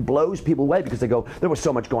fun. It blows people away because they go, there was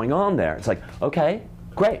so much going on there. It's like, okay,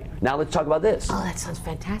 great. Now let's talk about this. Oh, that sounds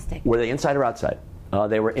fantastic. Were they inside or outside?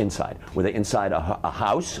 They were inside. Were they inside a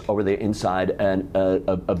house, or were they inside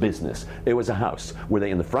a business? It was a house. Were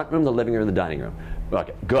they in the front room, the living room, the dining room?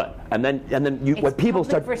 Okay, good. And then you, it's when people public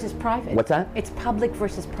start versus private. What's that? It's public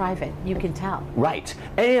versus private. You can tell. Right.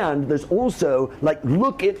 And there's also, like,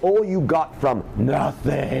 look at all you got from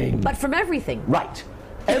nothing. But from everything. Right.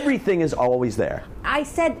 Everything is always there. I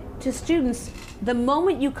said to students, the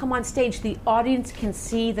moment you come on stage, the audience can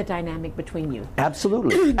see the dynamic between you.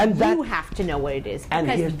 Absolutely. And you have to know what it is, and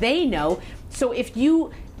because they know. So if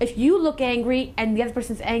you look angry and the other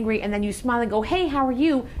person's angry, and then you smile and go, "Hey, how are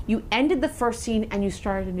you?" You ended the first scene and you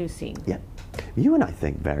started a new scene. Yeah. You and I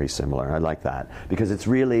think very similar. I like that because it's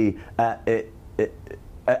really. I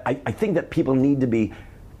think that people need to be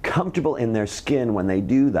comfortable in their skin when they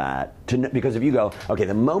do that, because if you go, okay,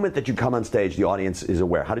 the moment that you come on stage, the audience is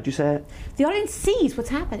aware. How did you say it? The audience sees what's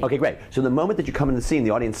happening. Okay, great. So the moment that you come in the scene, the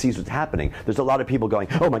audience sees what's happening. There's a lot of people going,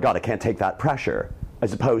 oh my God, I can't take that pressure,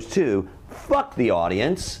 as opposed to, fuck the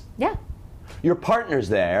audience. Yeah. Your partner's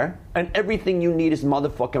there, and everything you need is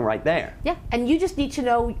motherfucking right there. Yeah, and you just need to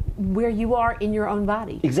know where you are in your own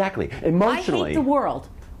body. Exactly. Emotionally. I hate the world.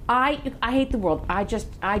 I hate the world. I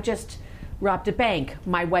just robbed a bank.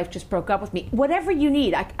 My wife just broke up with me. Whatever you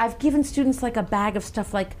need. I've given students like a bag of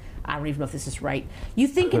stuff like, I don't even know if this is right. You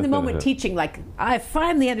think in the moment teaching, like, I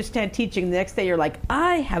finally understand teaching. The next day you're like,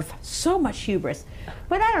 I have so much hubris.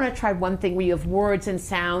 But I don't know, try one thing where you have words and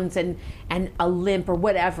sounds and a limp or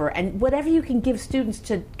whatever. And whatever you can give students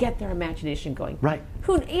to get their imagination going. Right.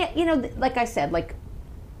 You know, like I said, like,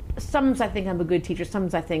 sometimes I think I'm a good teacher.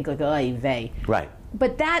 Sometimes I think, like, oy vey. Right.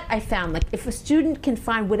 But that I found, like, if a student can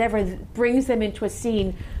find whatever brings them into a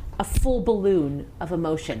scene, a full balloon of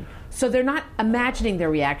emotion. So they're not imagining their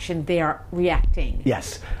reaction, they are reacting.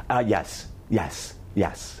 Yes. Yes.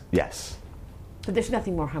 But there's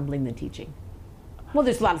nothing more humbling than teaching. Well,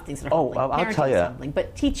 there's a lot of things that are humbling. I'll tell Parenting you. is humbling,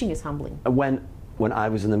 but teaching is humbling. When I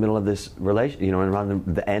was in the middle of this relation, around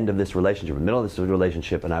the end of this relationship, the middle of this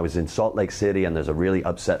relationship, and I was in Salt Lake City, and there's a really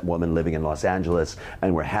upset woman living in Los Angeles,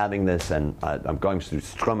 and we're having this, and I'm going through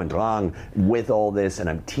Strum and Drang with all this, and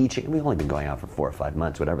I'm teaching, and we've only been going out for 4 or 5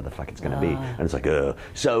 months, whatever the fuck it's going to be, and it's like, ugh.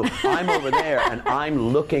 So I'm over there, and I'm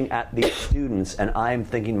looking at these students, and I'm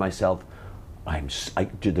thinking to myself,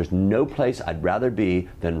 there's no place I'd rather be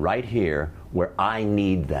than right here where I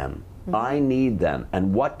need them. I need them.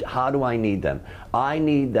 And how do I need them? I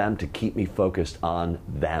need them to keep me focused on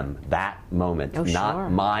them, that moment,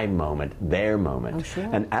 not my moment, their moment. Oh, sure.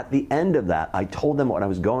 And at the end of that, I told them what I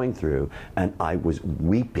was going through, and I was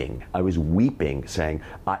weeping. I was weeping, saying,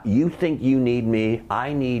 you think you need me,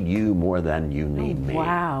 I need you more than you need me.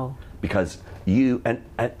 Wow. Because and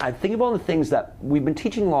I think of all the things that we've been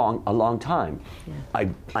teaching a long time. Yeah.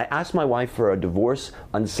 I asked my wife for a divorce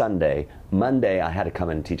on Sunday. Monday, I had to come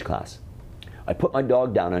in and teach class. I put my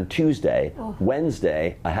dog down on Tuesday. Oh.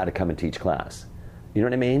 Wednesday, I had to come and teach class. You know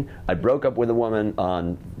what I mean? I broke up with a woman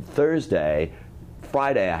on Thursday.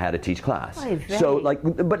 Friday, I had to teach class. So,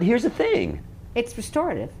 but here's the thing. It's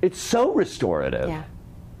restorative. It's so restorative. Yeah.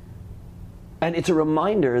 And it's a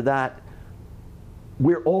reminder that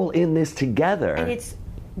we're all in this together. And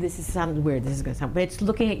this is sounding weird, this is going to sound, but it's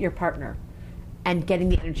looking at your partner and getting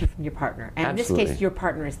the energy from your partner. And Absolutely. In this case, your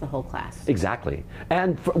partner is the whole class. Exactly.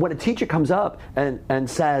 And when a teacher comes up and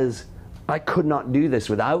says, I could not do this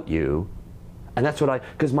without you, and that's what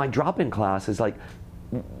because my drop-in class is like,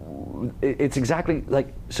 it's exactly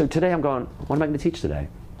like, so today I'm going, what am I going to teach today?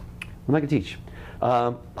 What am I going to teach?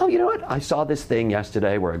 You know what? I saw this thing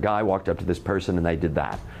yesterday where a guy walked up to this person and they did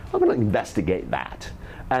that. I'm going to investigate that.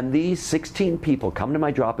 And these 16 people come to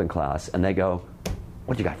my drop-in class and they go,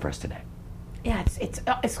 what do you got for us today? Yeah,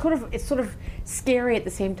 it's sort of scary at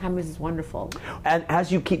the same time as it's wonderful. And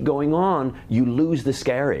as you keep going on, you lose the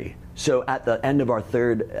scary. So at the end of our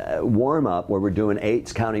third warm-up, where we're doing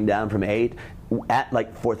 8s, counting down from 8, at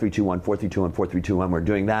like 4, 3, 2, 1, 4, 3, 2, 1, 4, 3, 2, 1, we're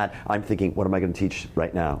doing that. I'm thinking, what am I going to teach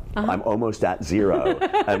right now? I'm almost at 0,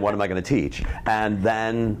 and what am I going to teach? And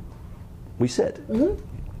then we sit. Mm-hmm.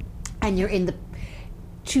 And you're in the,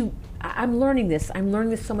 I'm learning this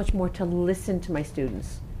so much more, to listen to my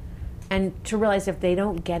students. And to realize if they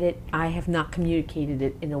don't get it, I have not communicated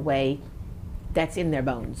it in a way that's in their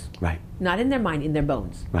bones. Right. Not in their mind, in their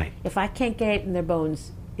bones. Right. If I can't get it in their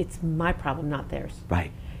bones, it's my problem, not theirs.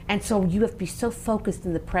 Right. And so you have to be so focused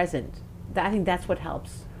in the present. I think that's what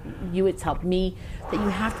helps you. It's helped me, that you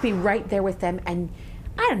have to be right there with them. And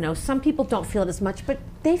I don't know, some people don't feel it as much, but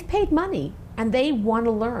they've paid money and they want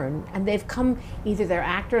to learn. And they've come, either they're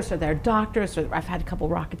actors or they're doctors, or I've had a couple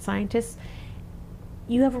rocket scientists.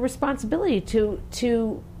 You have a responsibility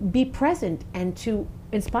to be present and to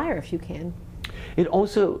inspire if you can. It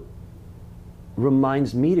also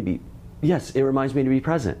reminds me to be, yes, it reminds me to be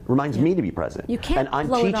present. Reminds me to be present. You can't and I'm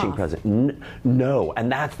blow it teaching off. present. No,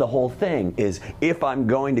 and that's the whole thing, is if I'm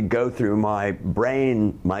going to go through my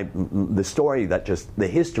brain, the story that just, the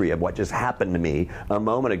history of what just happened to me a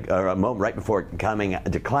moment right before coming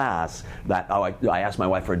to class, that I asked my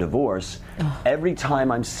wife for a divorce. Every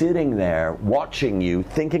time I'm sitting there watching you,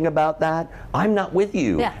 thinking about that, I'm not with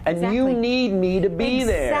you. Yeah, and exactly. you need me to be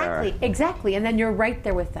there. Exactly. And then you're right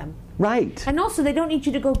there with them. Right. And also, they don't need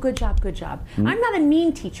you to go, good job, good job. I'm not a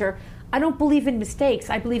mean teacher. I don't believe in mistakes.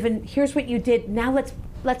 I believe in, here's what you did. Now let's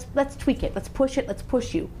tweak it. Let's push it. Let's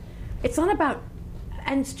push you. It's not about,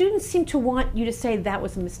 and students seem to want you to say that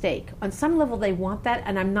was a mistake. On some level, they want that,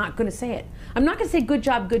 and I'm not going to say it. I'm not going to say good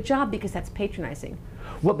job, because that's patronizing.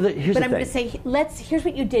 Well, but here's the I'm thing. going to say, here's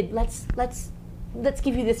what you did. Let's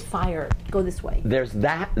give you this fire. Go this way. There's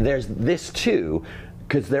that. There's this too.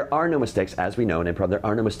 Because there are no mistakes, as we know in improv, there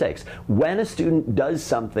are no mistakes. When a student does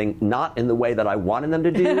something not in the way that I wanted them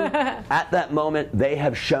to do, at that moment, they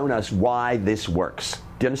have shown us why this works.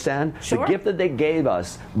 Do you understand? Sure. The gift that they gave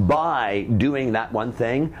us by doing that one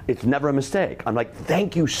thing, it's never a mistake. I'm like,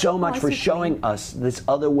 thank you so much for showing us this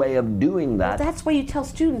other way of doing that. Well, that's why you tell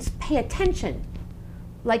students, pay attention.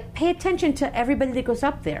 Like, pay attention to everybody that goes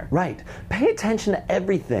up there. Right. Pay attention to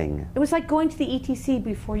everything. It was like going to the ETC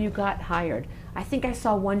before you got hired. I think I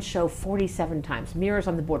saw one show 47 times, Mirrors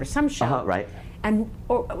on the Border, some show. Right. And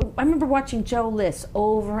I remember watching Joe List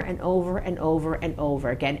over and over and over and over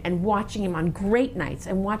again, and watching him on great nights,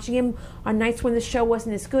 and watching him on nights when the show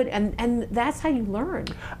wasn't as good, and that's how you learn.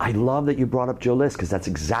 I love that you brought up Joe List, because that's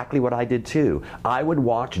exactly what I did too. I would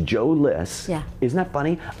watch Joe List. Yeah. Isn't that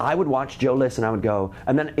funny? I would watch Joe List and I would go,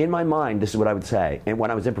 and then in my mind, this is what I would say, and when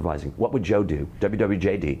I was improvising, what would Joe do?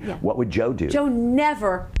 WWJD. Yeah. What would Joe do? Joe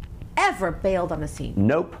never, ever bailed on a scene.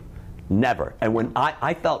 Nope. Never. And when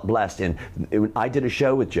I felt blessed, I did a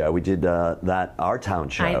show with Joe. We did that Our Town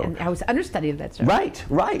show. I was understudy of that show. Right.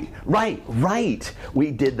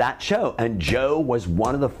 We did that show, and Joe was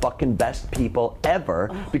one of the fucking best people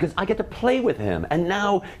ever, because I get to play with him, and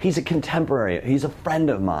now he's a contemporary. He's a friend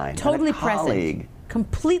of mine. Totally and a colleague. present.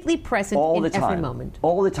 Completely present All in the time. every moment.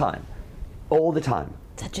 All the time. All the time.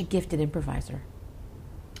 Such a gifted improviser.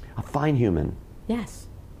 A fine human. Yes.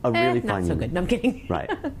 A really fine not so human. good. No, I'm kidding. Right.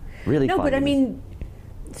 Really No, fine but I human. mean,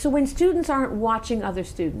 so when students aren't watching other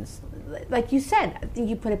students, like you said, I think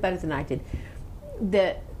you put it better than I did,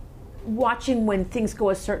 the watching when things go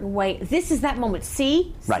a certain way, this is that moment.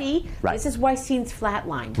 See? Right. This is why scenes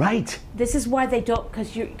flatline. Right. This is why they don't,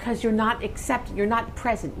 because you're not accepted, you're not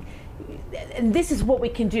present. And this is what we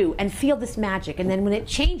can do, and feel this magic. And then when it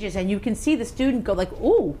changes, and you can see the student go like,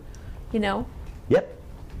 ooh, you know.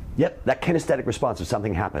 Yep, that kinesthetic response if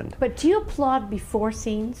something happened. But do you applaud before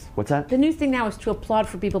scenes? What's that? The new thing now is to applaud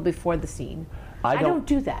for people before the scene. I don't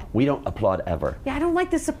do that. We don't applaud ever. Yeah, I don't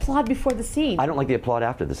like this applaud before the scene. I don't like the applaud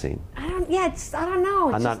after the scene. I don't know. It's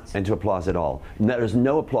I'm not into applause at all. There's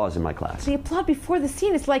no applause in my class. The applaud before the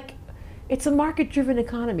scene is like, it's a market-driven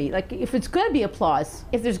economy. Like, if it's going to be applause,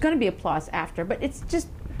 if there's going to be applause after, but it's just,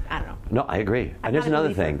 I don't know. No, I agree. I'm And there's not a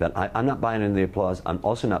another believer. thing that I'm not buying into the applause. I'm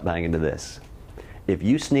also not buying into this. If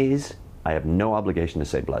you sneeze, I have no obligation to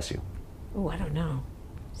say bless you. Oh, I don't know.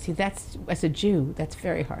 See, that's, as a Jew, that's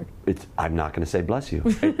very hard. I'm not going to say bless you.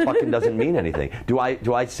 It fucking doesn't mean anything. Do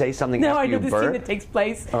I say something No, after I know you the burp? scene that takes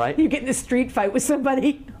place. All right. You get in a street fight with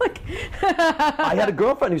somebody. Like, I had a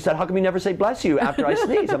girlfriend who said, how come you never say bless you after I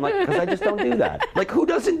sneeze? I'm like, because I just don't do that. Like, who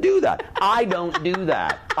doesn't do that? I don't do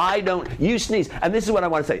that. You sneeze. And this is what I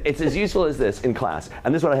want to say. It's as useful as this in class.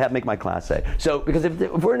 And this is what I make my class say. So, because if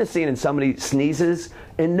we're in a scene and somebody sneezes,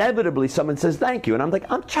 inevitably someone says thank you. And I'm like,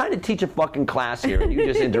 I'm trying to teach a fucking class here, and you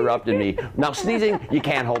just interrupted me. Now, sneezing, you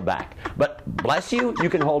can't hold back. But bless you, you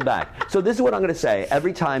can hold back. So this is what I'm going to say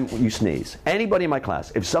every time you sneeze. Anybody in my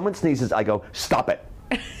class, if someone sneezes, I go, stop it.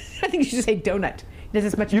 I think you should say donut. It has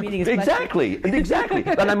as much meaning as exactly.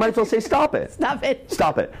 And I might as well say stop it. Stop it.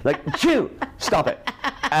 Stop it. Like, chew. Stop it.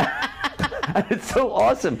 And it's so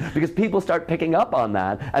awesome because people start picking up on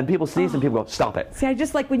that, and people sneeze and people go, stop it. See, I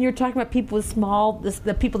just like when you're talking about people with small,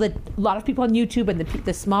 the people that, a lot of people on YouTube and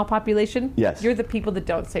the small population. Yes. You're the people that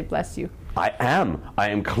don't say bless you. I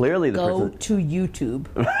am clearly the Go person. to YouTube.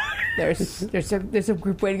 There's a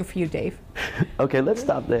group waiting for you, Dave. Okay, let's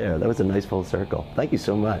stop there. That was a nice full circle. Thank you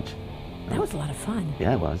so much. That was a lot of fun.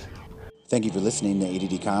 Yeah, it was. Thank you for listening to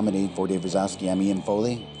ADD Comedy. For Dave Rosowski, I'm Ian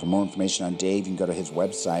Foley. For more information on Dave, you can go to his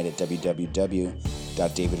website at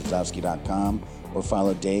www.davidrosowski.com or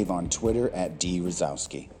follow Dave on Twitter at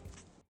 @drosowski.